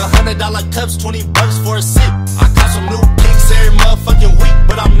dip. $100 cups, 20 bucks for a sip. I got some new kicks every motherfucking week,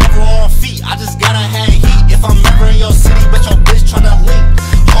 but I'm never on feet. I just gotta have heat. If I'm ever in your city, bet your bitch tryna link.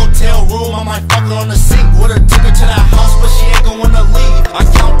 Hotel room, I might fuck her on the sink. With her ticket to that house, but she ain't gon' wanna leave. I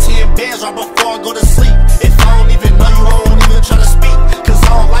count 10 bands right before I go to sleep. If I don't even know you, I won't even try to speak. Cause I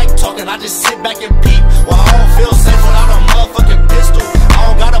don't like talking, I just sit back and peep. Well, I don't feel safe without a motherfucking pistol. I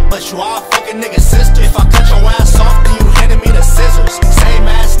don't gotta bust you, I'll fuck a nigga sister. If I cut your ass off, then you handed me the scissors. Same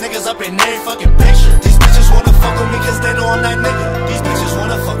ass niggas up in every fucking picture. These bitches wanna fuck with me cause they know I'm that nigga. These bitches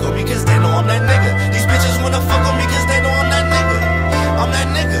wanna fuck with me cause they know I'm that nigga. These bitches wanna fuck with me cause they know I'm that nigga. I'm that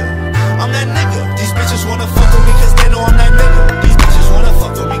nigga, I'm that nigga. These bitches wanna fuck with me cause they know I'm that nigga. These bitches wanna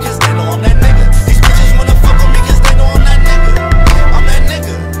fuck with me cause they know I'm that nigga. These bitches wanna fuck with me cause they know I'm that nigga. I'm that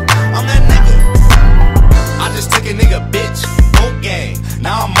nigga, I'm that nigga. I just took a nigga bitch, boot gang.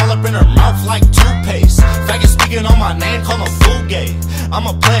 Now I'm all up in her mouth like toothpaste. Faggot speaking on my name, call him fool gay. I'm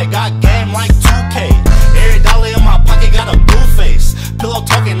a player, got game like 2K. Every dollar in my pocket got a blue face. Pillow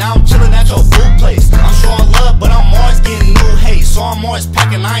talking, now I'm chilling at your blue place. I'm showing love, but I'm always getting new hate. So I'm always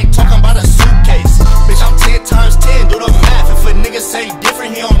packing, I ain't talking about a suitcase. Bitch, I'm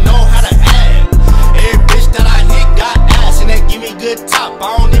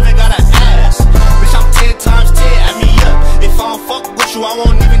even gotta ask. Bitch, I'm 10 times 10, add me up. If I don't fuck with you, I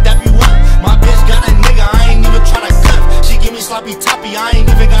won't even dap you up. My bitch got a nigga, I ain't even tryna cuff. She give me sloppy toppy, I ain't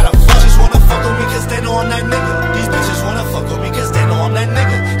even gotta fuck. Bitches wanna fuck with me cause they know I'm that nigga. These bitches wanna fuck with me cause they know I'm that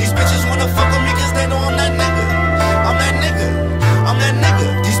nigga. These bitches wanna fuck with me cause they know I'm that nigga. I'm that nigga, I'm that nigga.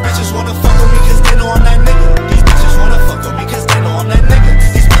 These bitches wanna fuck with me cause they know I'm that nigga. These bitches wanna fuck with me cause they know I'm that nigga.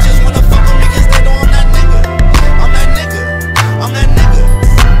 These bitches wanna fuck with me cause they know I'm that nigga. I'm that nigga, I'm that nigga.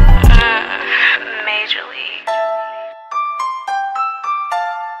 Major League.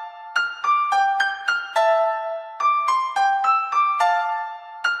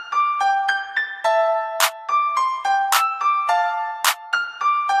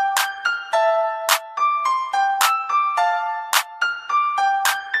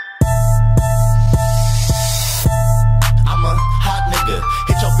 I'm a hot nigga.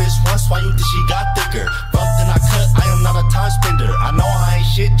 Hit your bitch once, why you think she got thicker? Fuck then I cut, I am not a time spender. I know I ain't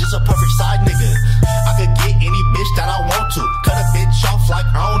shit, just a perfect side nigga. I could get any bitch that I want to. Cut a bitch off like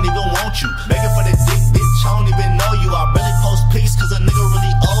I don't even want you. Begging for the dick, bitch, I don't even know you. I really post pics cause a nigga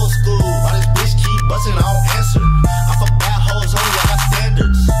really old school. Why this bitch keep bustin', I don't answer. I fuck bad hoes, only I got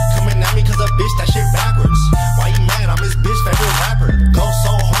standards. Coming at me cause a bitch, that shit backwards. Why you mad? I'm his bitch favorite rapper. Go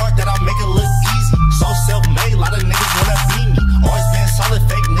so hard that I make it look easy. So self-made, lot of niggas wanna be me. Always been solid,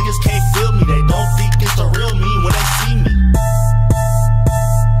 fake niggas can't feel me. They don't think it's the real me when they see me.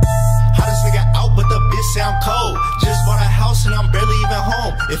 Hottest nigga out, but the bitch say I'm cold. Just bought a house and I'm barely even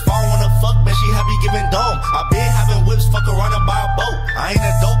home. If I wanna fuck, bet she happy giving dome. I been having whips, fuck around and buy a boat. I ain't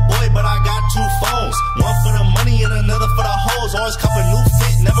a dope boy, but I got 2 phones. One for the money and another for the hoes. Always cop a new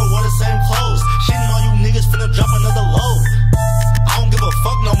fit, never wear the same clothes. Shitting on you niggas, finna drop another load. I don't give a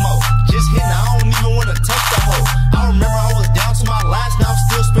fuck no more. Just hitting, I don't even wanna touch the hoe. I remember I was down to my last, now I'm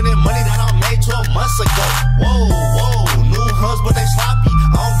still spending money that I made 12 months ago. Whoa, whoa, new huns, but they sloppy.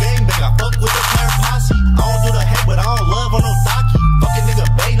 I don't gangbang, I fuck with the player posse. I don't do the hate, but I don't love on no docky. Fucking nigga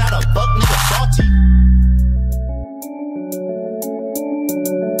bae, not a fuck nigga salty.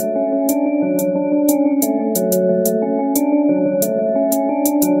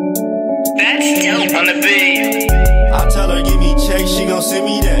 That's dope on the beat. I tell her give me check, she gon' send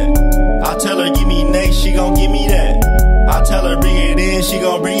me that. I tell her give me neck, she gon' give me that. I tell her bring it in, she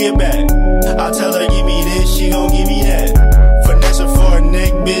gon' bring it back. I tell her give me this, she gon' give me that. Finesse her for a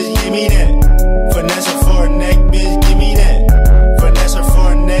neck, bitch, give me that. Finesse her for a neck, bitch, give me that. Finesse her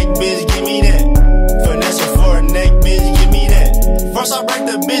for a neck, bitch, give me that. Finesse her for a neck, bitch, give me that. First I break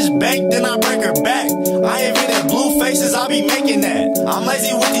the bitch back, then I break her back. I invented blue faces, I be making that. I'm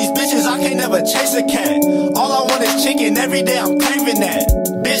lazy with these bitches, I can't never chase a cat. All I want is chicken, every day I'm craving that.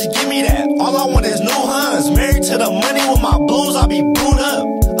 Bitch, give me that. All I want is new huns. Married to the money with my blues, I be booed up.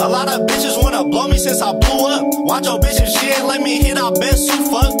 A lot of bitches wanna blow me since I blew up. Watch your bitch if she ain't let me hit, I bet you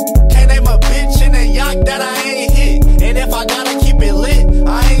fuck. Can't name a bitch in a yacht that I ain't hit. And if I gotta keep it lit,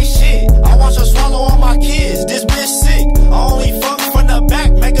 I ain't shit. I watch her swallow all my kids, this bitch sick. I only fuck from the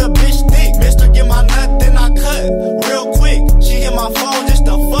back, make a bitch thick. Mister, get my nut, then I cut real quick. She hit my phone just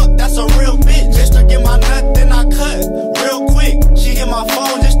to fuck, that's a real bitch. Mister, get my nut, then I cut real quick. She hit my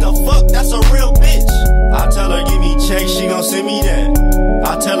phone just to fuck, that's a real bitch. I tell her give me check, she gon' send me that.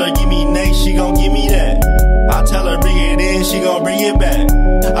 I tell her give me neck, she gon' give me that. I tell her bring it in, she gon' bring it back.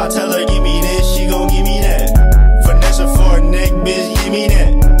 I tell her give me this, she gon' give me that. Finesse her for a neck, bitch, give me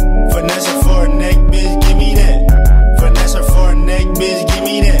that. Finesse her for a neck, bitch, give me that. Finesse her for a neck, bitch, give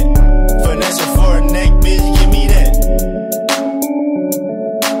me that. Finesse her for a neck, bitch, give me that.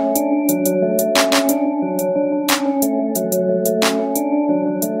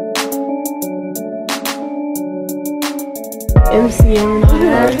 MCM on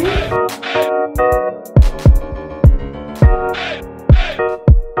her.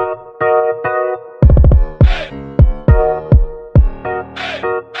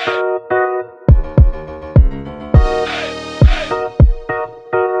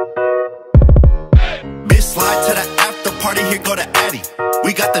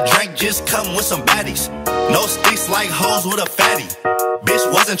 We got the drink, just come with some baddies. No sticks like hoes with a fatty.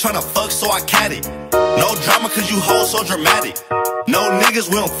 Bitch wasn't tryna fuck, so I catted. No drama cause you hoes so dramatic. No niggas,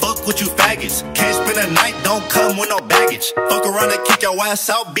 we don't fuck with you faggots. Can't spend a night, don't come with no baggage. Fuck around and kick your ass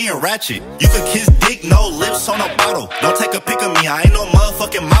out being ratchet. You can kiss dick, no lips on a bottle. Don't take a pic of me, I ain't no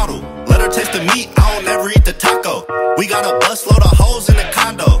motherfucking model. Let her taste the meat, I don't ever eat the taco. We got a busload of hoes in the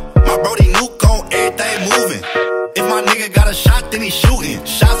condo. My brody nuke on everything moving. If my nigga got a shot, then he shooting.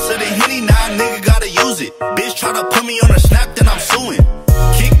 Shots to the Henny, now a nigga gotta use it. Bitch try to put me on a snap, then I'm suing.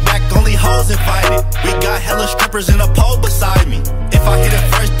 Kick back, only hoes invited. We got hella strippers in a pole beside me. If I hit it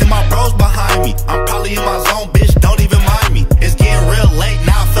first, then my bros behind me. I'm probably in my zone, bitch, don't even mind me. It's getting real late,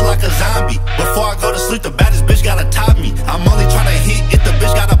 now I feel sleep, the baddest bitch gotta top me. I'm only tryna hit if the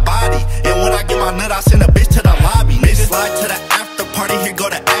bitch got a body. And when I get my nut, I send a bitch to the lobby. Niggas slide to the after party, here go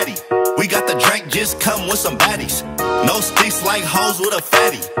the Addy. We got the drink, just come with some baddies. No sticks like hoes with a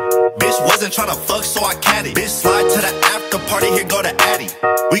fatty. Bitch wasn't tryna fuck, so I caddy. Bitch slide to the after party, here go the Addy.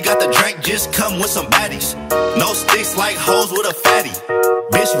 We got the drink, just come with some baddies. No sticks like hoes with a fatty.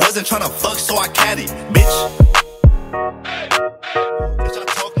 Bitch wasn't tryna fuck, so I caddy. Bitch, I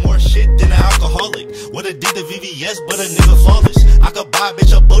talk more shit than an alcoholic. Would've did the VVS, but a nigga flawless. I could buy a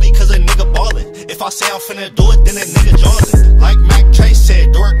bitch a booty cause a nigga ballin'. If I say I'm finna do it, then a nigga jawlin'. Like Mac Trey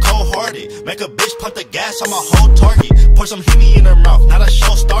said, do it cold-hearted. Make a bitch pump the gas on my whole target. Pour some Henny in her mouth, now the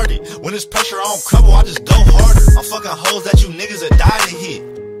show started. When it's pressure, I don't crumble, I just go harder. I'm fucking hoes that you niggas are dying to hit.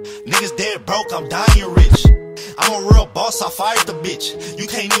 Niggas dead broke, I'm dying rich. I'm a real boss, I fired the bitch. You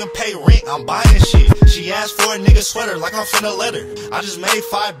can't even pay rent, I'm buying shit. She asked for a nigga sweater like I'm finna let her. I just made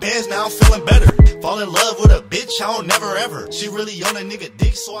 5 bands, now I'm feeling better. Fall in love with a bitch, I don't never ever. She really on a nigga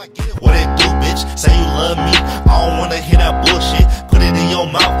dick, so I get it. What it do, bitch? Say you love me, I don't wanna hear that bullshit. Put it in your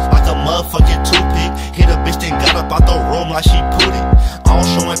mouth like a motherfucking toothpick. Hit a bitch, then got up out the room like she put it. I don't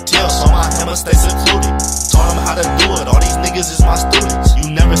show and tell, so my hammer stay secluded. Taught them how to do it, all these niggas is my students.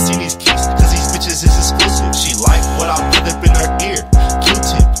 You never seen these kicks, cause these bitches is exclusive. She like what I put up in her ear,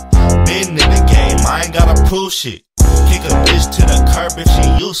 Q-tip. Been in the game, I ain't gotta prove shit. Kick a bitch to the curb if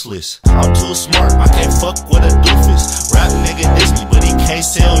she useless. I'm too smart, I can't fuck with a doofus. Rap nigga diss me, but he can't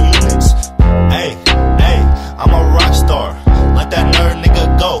sell units. Hey, I'm a rock star. Let that nerd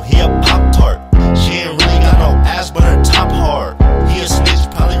nigga go, he a Pop-Tart. She ain't really got no ass, but her top hard. He a snitch,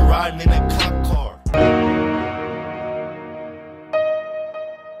 probably riding in a cop car.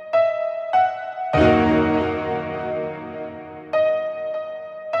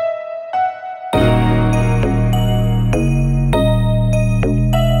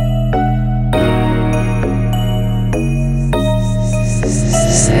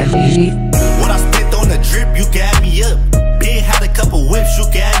 What I spent on the drip, you can add me up. Ben had a couple whips, you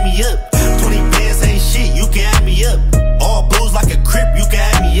can add me up. 20 bands ain't shit, you can add me up. All blues like a crip, you can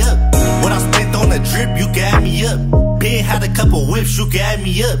add me up. What I spent on the drip, you can add me up. Ben had a couple whips, you can add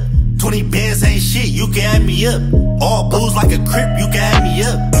me up. 20 bands ain't shit, you can add me up. All blues like a crip, you can add me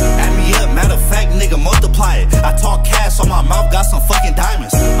up. Add me up, matter of fact, nigga, multiply it. I talk cash, so my mouth got some fucking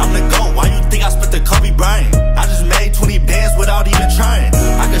diamonds. I'm the GOAT, why you think I spent the Kobe Bryant? I just made 20 bands without even trying.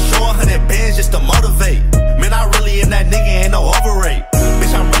 I could show 100 bands just to motivate. Man, I really am that nigga, ain't no overrate.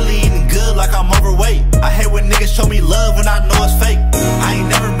 Bitch, I'm really eating good like I'm overweight. I hate when niggas show me love when I know it's fake. I ain't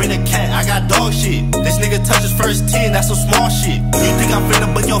never been a cat, I got dog shit. This nigga touch his first 10, that's some small shit. You think I'm finna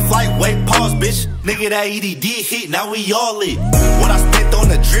book your flight? Wait, pause, bitch. Nigga, that EDD hit, now we all lit. What I spent on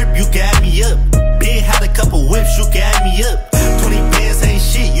the drip, you can add me up. Ben had a couple whips, you can add me up. 20 bands ain't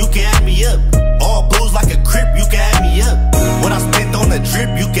shit, you can add me up. All blues like a crip, you can add me up. What I spent on the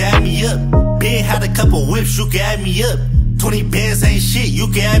drip, you can add me up. Ben had a couple whips, you can add me up. 20 bands ain't shit, you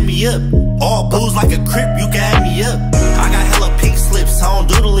can add me up. All blues like a crip, you can add me up. I got hella pink slips, I don't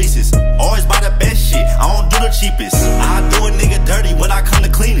do the leases. Always buy the best shit, I don't do the cheapest. I do a nigga dirty when I come to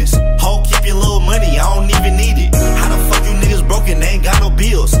cleanest. Ho, keep your little money, I don't even need it. How the fuck you niggas broken, they ain't got no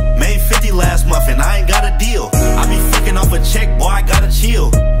bills. Made 50 last month and I ain't got a deal. I be freaking off a check, boy, I gotta chill.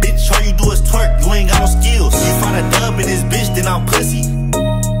 Bitch, all you do is twerk, you ain't got no skills. You find a dub in this bitch, then I'm pussy.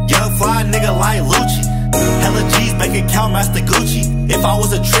 Young fly nigga like Lucci. Hella G's, bank account, Master Gucci. If I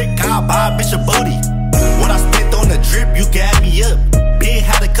was a trick, I'd buy a bitch a booty. What I spent on the drip, you can add me up. Ben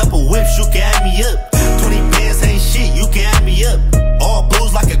had a couple whips, you can add me up. 20 bands ain't shit, you can add me up. All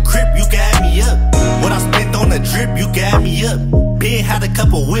blues like a crip, you can add me up. What I spent on the drip, you can add me up. Ben had a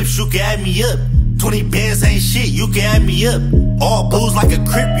couple whips, you can add me up. 20 bands ain't shit, you can add me up. All blues like a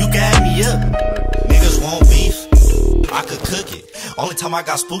crip, you can add me up. Niggas want beef, I could cook it. Only time I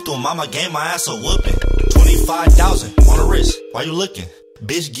got spooked on mama gave my ass a whooping. 25,000 on the wrist, why you looking?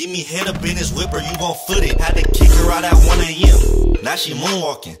 Bitch, give me head up in this whipper, you gon' foot it. Had to kick her out at 1 AM. Now she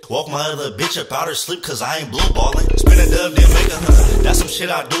moonwalking. Woke my other bitch up out her sleep cause I ain't blue ballin'. Spin a dub, then make a hunt. That's some shit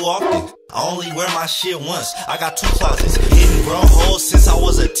I do often. I only wear my shit once. I got 2 closets. Hitting grown hoes since I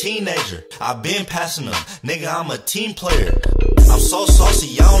was a teenager. I been passing them. Nigga, I'm a team player. I'm so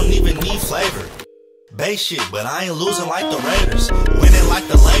saucy, I don't even need flavor. Bay shit, but I ain't losing like the Raiders. Winning like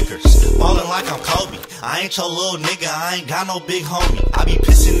the Lakers. Ballin' like I'm Kobe. I ain't your little nigga, I ain't got no big homie. I be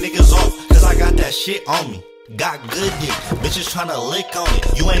pissing niggas off, cause I got that shit on me. Got good dick, bitches tryna lick on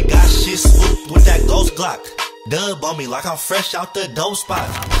it. You ain't got shit swooped with that ghost Glock. Dub on me like I'm fresh out the dope spot.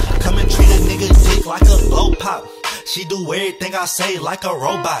 Come and treat a nigga dick like a blow pop. She do everything I say like a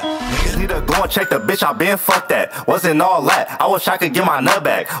robot. Niggas need to go and check the bitch, I been fucked that. Wasn't all that, I wish I could get my nut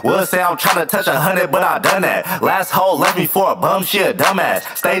back. Would say I'm tryna touch 100, but I done that. Last hoe left me for a bum, she a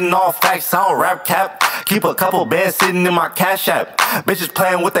dumbass. Stating all facts, I don't rap cap. Keep a couple bands sitting in my cash app. Bitches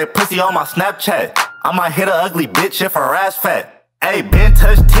playing with their pussy on my Snapchat. I might hit a ugly bitch if her ass fat. Ayy, Ben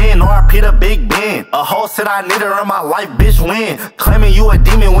touched 10, or I repeat a big Ben. A hoe said I need her in my life, bitch win. Claiming you a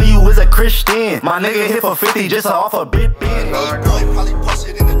demon when you was a Christian. My nigga hit for 50 just off a bit bin. Little boy probably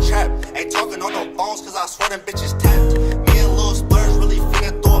posted in the trap. Ain't talking on no phones cause I swear them bitches tapped. Me and Lil Splurge really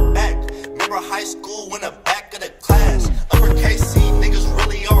finna throw it back. Remember high school in the back of the class. Uppercase C niggas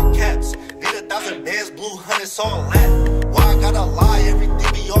really all caps. Need 1,000 bands, blue hundreds all that. Why I gotta lie,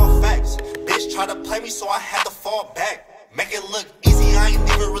 everything be all facts. Bitch tried to play me so I had to fall back. Make it look easy, I ain't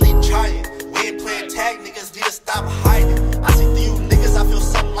even really trying. We ain't playing tag, niggas need to stop hiding. I see through you niggas, I feel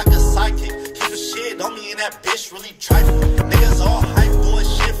something like a sidekick. Keep the shit on me and that bitch really trifling. Niggas all hype, doing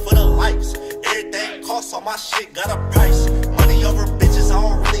shit for the likes. Everything costs, all my shit got a price. Money over bitches, I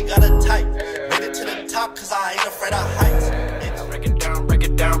don't really got a type. Made it to the top, cause I ain't afraid of heights. Break it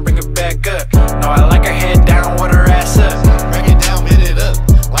down, bring it back up. No, I like her head down with her ass up. Break it down, hit it up,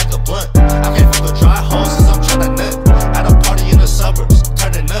 like a blunt. I can't fuck a dry hole since I'm tryna nut. At a party in the suburbs,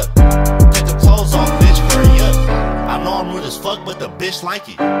 turning up. Take the clothes off, bitch, hurry up. I know I'm rude as fuck, but the bitch like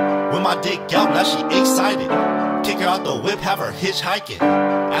it. With my dick out, now she excited. Kick her out the whip, have her hitchhiking.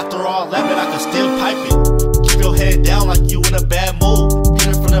 After all that, but I can still pipe it. Keep your head down like you in a bad mood. Hit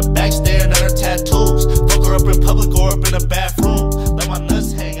her from the back, staring at her tattoos. Fuck her up in public or up in the bathroom. Let my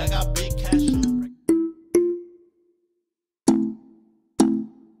nuts hang, I got big cash.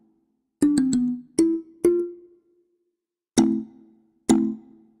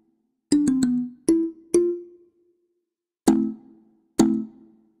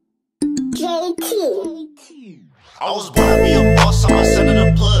 I was born to be a boss, I'm a son of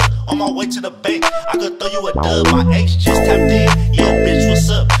the plug. On my way to the bank, I could throw you a dub. My ex just tapped in, yeah bitch, what's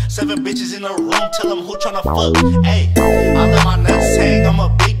up? 7 bitches in the room, tell them who tryna fuck. Ayy, I let my nuts hang, I'm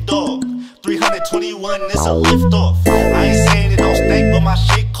a big dog. 321, it's a lift off. I ain't saying it don't stink, but my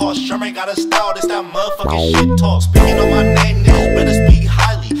shit cost. Sherm ain't got a style, this that motherfucking shit talk. Speaking on my name, niggas better speak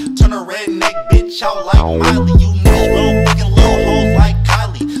highly. Turn a redneck bitch out like Miley. You niggas real fucking little hoes like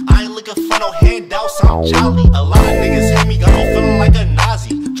Kylie. I ain't looking for no handouts, I'm jolly. A lot of niggas hate me, got me feeling like a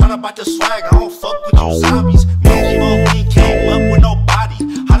Nazi. Tryna bite the swag, I don't fuck with you zombies. Me and G-Bo, we came up with no body.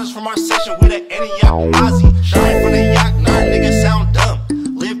 Hottest from our session with an Antioch Nazi. Sure ain't from the yacht, nah, niggas sound dumb.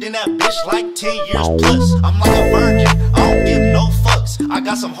 Lived in that bitch like 10 years plus. I'm like a virgin, I don't give no fucks. I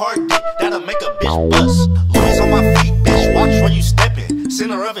got some hard dick that'll make a bitch bust. Louis on my feet, bitch, watch where you steppin'.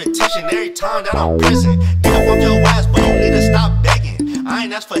 Center of attention every time that I'm present. Get up off your ass, but you need to stop begging. I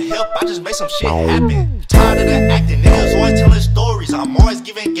ain't asked for help, I just make some shit happen. Tired of the acting, niggas always telling stories. I'm always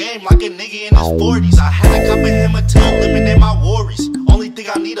giving game like a nigga in his 40s. I had to comprehend to eliminate my worries. Only thing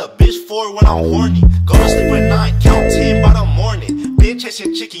I need a bitch for when I'm horny. Go to sleep at 9, count 10 by the morning. Been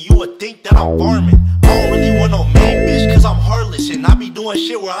chasing chicken, you would think that I'm farming. I don't really want no main bitch, cause I'm heartless. And I be doing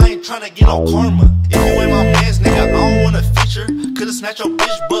shit where I ain't tryna get no karma. If you ain't my man's nigga, I don't wanna feature. Could've snatched your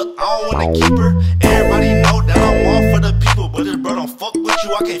bitch, but I don't wanna keep her. Everybody know that I'm all for the people. But if bro don't fuck with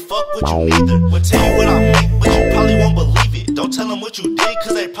you, I can't fuck with you neither. We'll tell you what I make, but you probably won't believe it. Don't tell them what you did,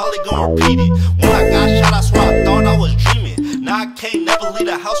 cause they probably gon' repeat it. When I got shot, I swear I thought I was dreaming. Now I can't never leave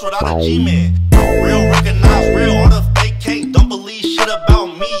the house without a G-man. Real recognize real, all the fake can't. Don't believe shit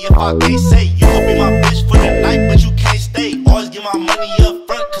about me if I can't say. You could be my bitch for the night, but you can't stay. Always get my money up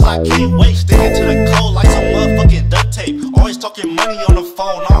front, cause I can't wait. Sticking to the code like some motherfucking duct tape. Always talking money on the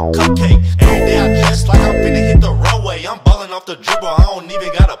phone, I'm cupcake. Every day I dress like I'm finna hit the runway. I'm ballin' off the dribble, I don't even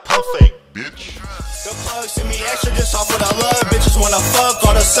got a pump fake, bitch. The plug send me extra just off what I love. Bitches wanna fuck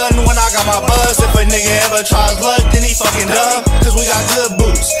all of a sudden when I got my buzz. If a nigga ever tries luck, then he fucking dumb. Cause we got good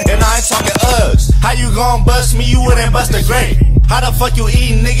boots, and I ain't talking Uggs. How you gon' bust me, you wouldn't bust a grape. How the fuck you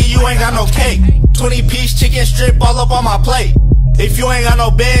eatin', nigga, you ain't got no cake. 20-piece chicken strip all up on my plate. If you ain't got no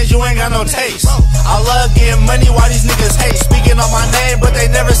bands, you ain't got no taste. I love getting money while these niggas hate. Speaking on my name, but they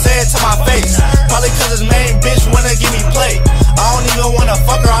never say it to my face. Probably cause his main bitch wanna give me play. I don't even wanna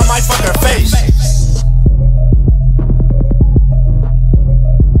fuck her, I might fuck her face.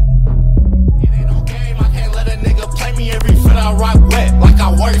 I rock wet, like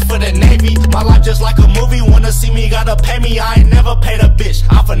I work for the Navy. My life just like a movie, wanna see me, gotta pay me. I ain't never paid a bitch,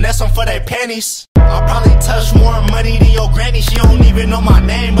 I finesse them for their panties. I probably touch more money than your granny. She don't even know my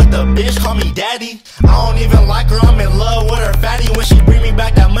name, but the bitch call me daddy. I don't even like her, I'm in love with her fatty. When she bring me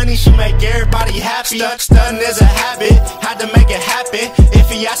back that money, money, she make everybody happy. Stuntin' is a habit, had to make it happen. If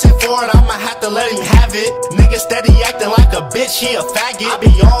he asking for it, I'ma have to let him have it. Nigga steady acting like a bitch, he a faggot. I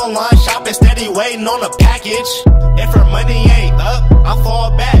be online shopping, steady waiting on a package. If her money ain't up, I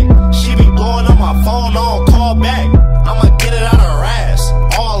fall back. She be blowing up my phone, I don't call back. I'ma get it out her ass,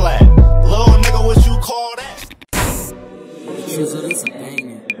 all that. Little nigga, what you call that?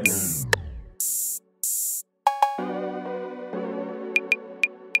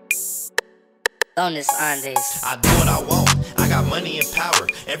 Bonus on this. I do what I want, I got money and power.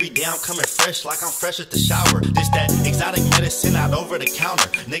 Every day I'm coming fresh like I'm fresh at the shower. This that exotic medicine out over the counter.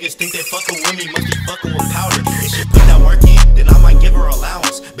 Niggas think they fucking with me, must be fucking with powder. If she put that work in, then I might give her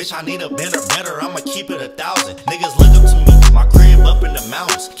allowance. Bitch, I need a better, I'ma keep it 1,000. Niggas look up to me, my crib up in the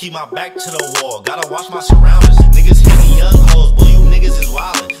mountains. Keep my back to the wall, gotta watch my surroundings. Niggas hit me young hoes, boy, you niggas is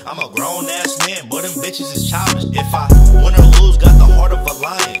wildin'. I'm a grown ass man, boy, them bitches is childish. If I win or lose, got the heart of a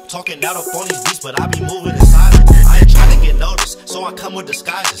lion. Talking out up on these beats, but I be moving in silence. I ain't trying to get noticed, so I come with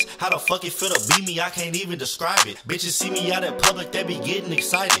disguises. How the fuck it feel to be me, I can't even describe it. Bitches see me out in public, they be getting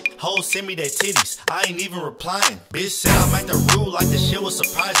excited. Hoes send me their titties, I ain't even replying. Bitch said I'm acting rude like this shit was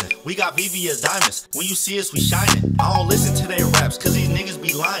surprising. We got VVS diamonds, when you see us we shining. I don't listen to their raps, cause these niggas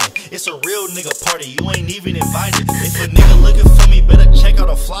be lying. It's a real nigga party, you ain't even invited. If a nigga looking for me, better check out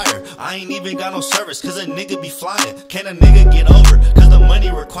a flyer. I ain't even got no service, cause a nigga be flying. Can a nigga get over, cause the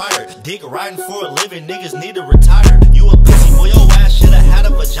money required. Dick riding for a living, niggas need to retire. You a pussy, boy, your ass shoulda had a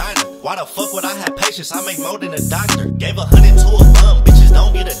vagina. Why the fuck would I have patience? I make more than a doctor. Gave 100 to a bum, bitches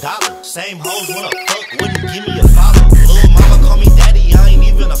don't get $1. Same hoes wanna fuck, wouldn't give me a follow. Little mama call me daddy, I ain't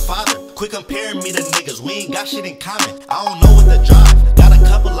even a father. Quit comparing me to niggas, we ain't got shit in common. I don't know what to drive, got a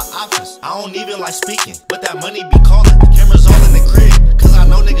couple of options. I don't even like speaking, but that money be calling. Cameras all in the crib, cause I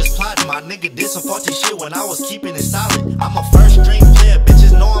know niggas plotting. My nigga did some faulty shit when I was keeping it solid. I'm a first string player,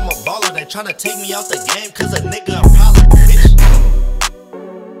 bitches know I'm a baller. They tryna take me out the game cause a nigga a problem, bitch.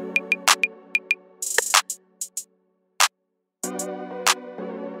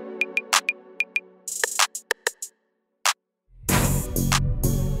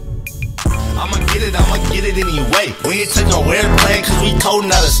 I'ma get it anyway. We ain't took no airplane cause we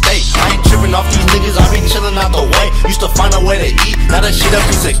coldin' out of state. I ain't trippin' off these niggas, I be chillin' out the way. Used to find a way to eat, now that shit a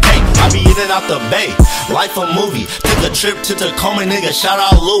piece of cake. I be eating out the bay, life a movie. Took a trip to Tacoma, nigga, shout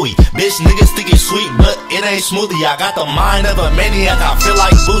out Louis. Bitch, niggas think it's sweet, but it ain't smoothie. I got the mind of a maniac, I feel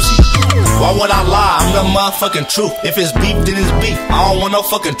like Boosie. Why would I lie? I'm the motherfucking truth. If it's beef, then it's beef. I don't want no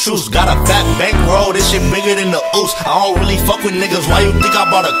fucking truce. Got a fat bankroll, this shit bigger than the ooze. I don't really fuck with niggas, why you think I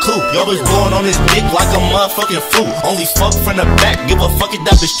bought a coupe? Yo, bitch blowing on this dick like a motherfucking flute. Only fuck from the back, give a fuck if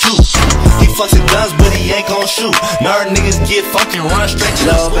that bitch true. He flexing guns, but he ain't gon' shoot. Nerd niggas get fucking run straight to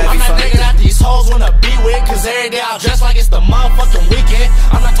the school. I'm that nigga that these hoes wanna be with, cause every day I dress like it's the motherfucking weekend.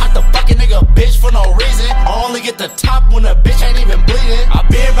 I'm not type to fucking nigga bitch for no reason. I only get the top when the bitch ain't even bleeding. I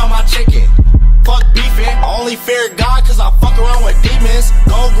been about my chicken, fuck beefing. I only fear God cause I fuck around with demons.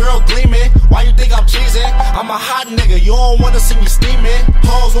 Gold grill gleaming, why you think I'm cheesing? I'm a hot nigga, you don't wanna see me steaming.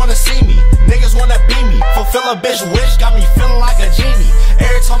 Hoes wanna see me, niggas wanna be me. Fulfill a bitch wish, got me feeling like a genie.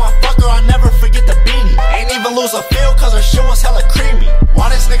 Every time I fuck her, I never forget the beanie. Ain't even lose a feel cause her shit was hella creamy. Why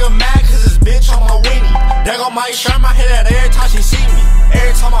this nigga mad cause his bitch on my weenie? There go my Sherm, I hit that every time she see me.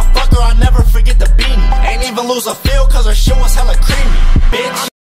 Every time I fuck her, I never forget the beanie. Ain't even lose a feel cause her shit was hella creamy, bitch.